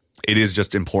it is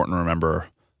just important to remember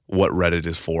what Reddit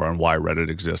is for and why Reddit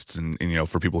exists, and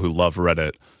for people who love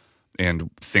Reddit and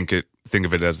think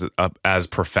of it as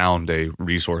profound a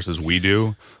resource as we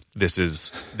do. This is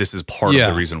part of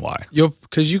the reason why.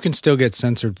 Because you can still get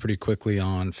censored pretty quickly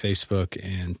on Facebook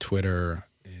and Twitter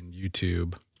and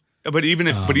YouTube. But even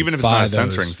if it's not a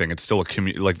censoring thing, it's still a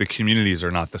community. Like the communities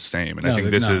are not the same, and I think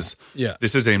this is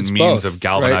a means both, of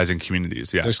galvanizing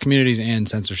communities. Yeah, there's communities and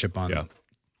censorship on. Yeah,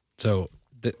 so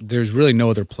there's really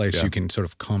no other place you can sort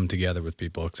of come together with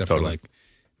people except for like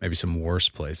maybe some worse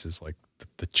places like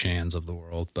the Chans of the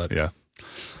world. But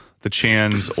the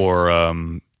Chans or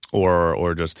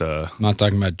just I'm not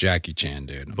talking about Jackie Chan,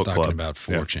 dude. I'm talking club. about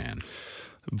 4chan.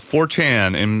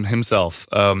 4chan in himself.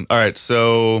 All right,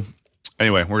 so.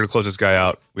 Anyway, we're gonna close this guy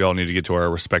out. We all need to get to our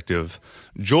respective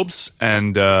jobs,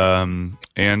 and I'm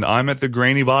at the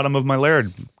grainy bottom of my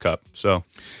Laird cup. So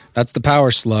that's the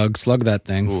power slug. Slug that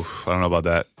thing. Oof, I don't know about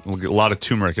that. We'll get a lot of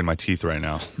turmeric in my teeth right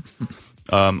now.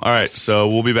 All right, so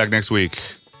we'll be back next week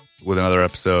with another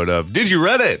episode of Did You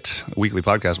Reddit, a weekly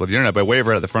podcast about the internet by way of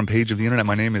Reddit at the front page of the internet.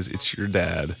 My name is It's Your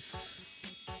Dad.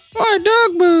 My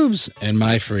dog boobs and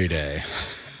my free day.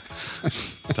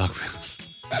 Dog boobs.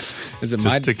 Is it just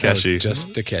my Takeshi?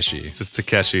 Just Takeshi. Just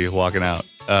Takeshi walking out.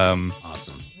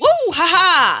 Awesome. Woo! Ha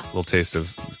ha! Little taste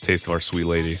of our sweet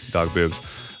lady, dog boobs.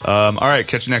 All right,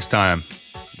 catch you next time.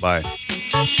 Bye.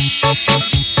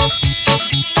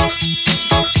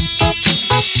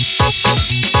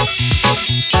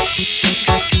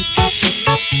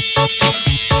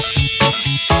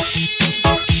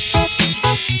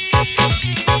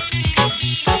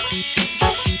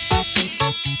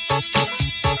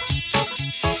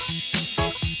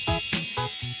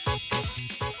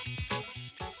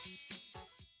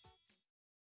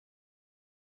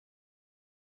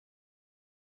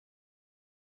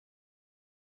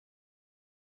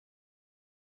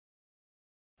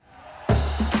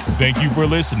 Thank you for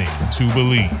listening to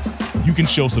Believe. You can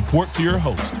show support to your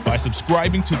host by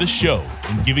subscribing to the show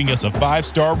and giving us a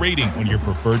 5-star rating on your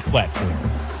preferred platform.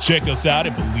 Check us out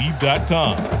at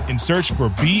Believe.com and search for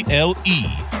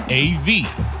BLEAV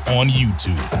on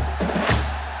YouTube.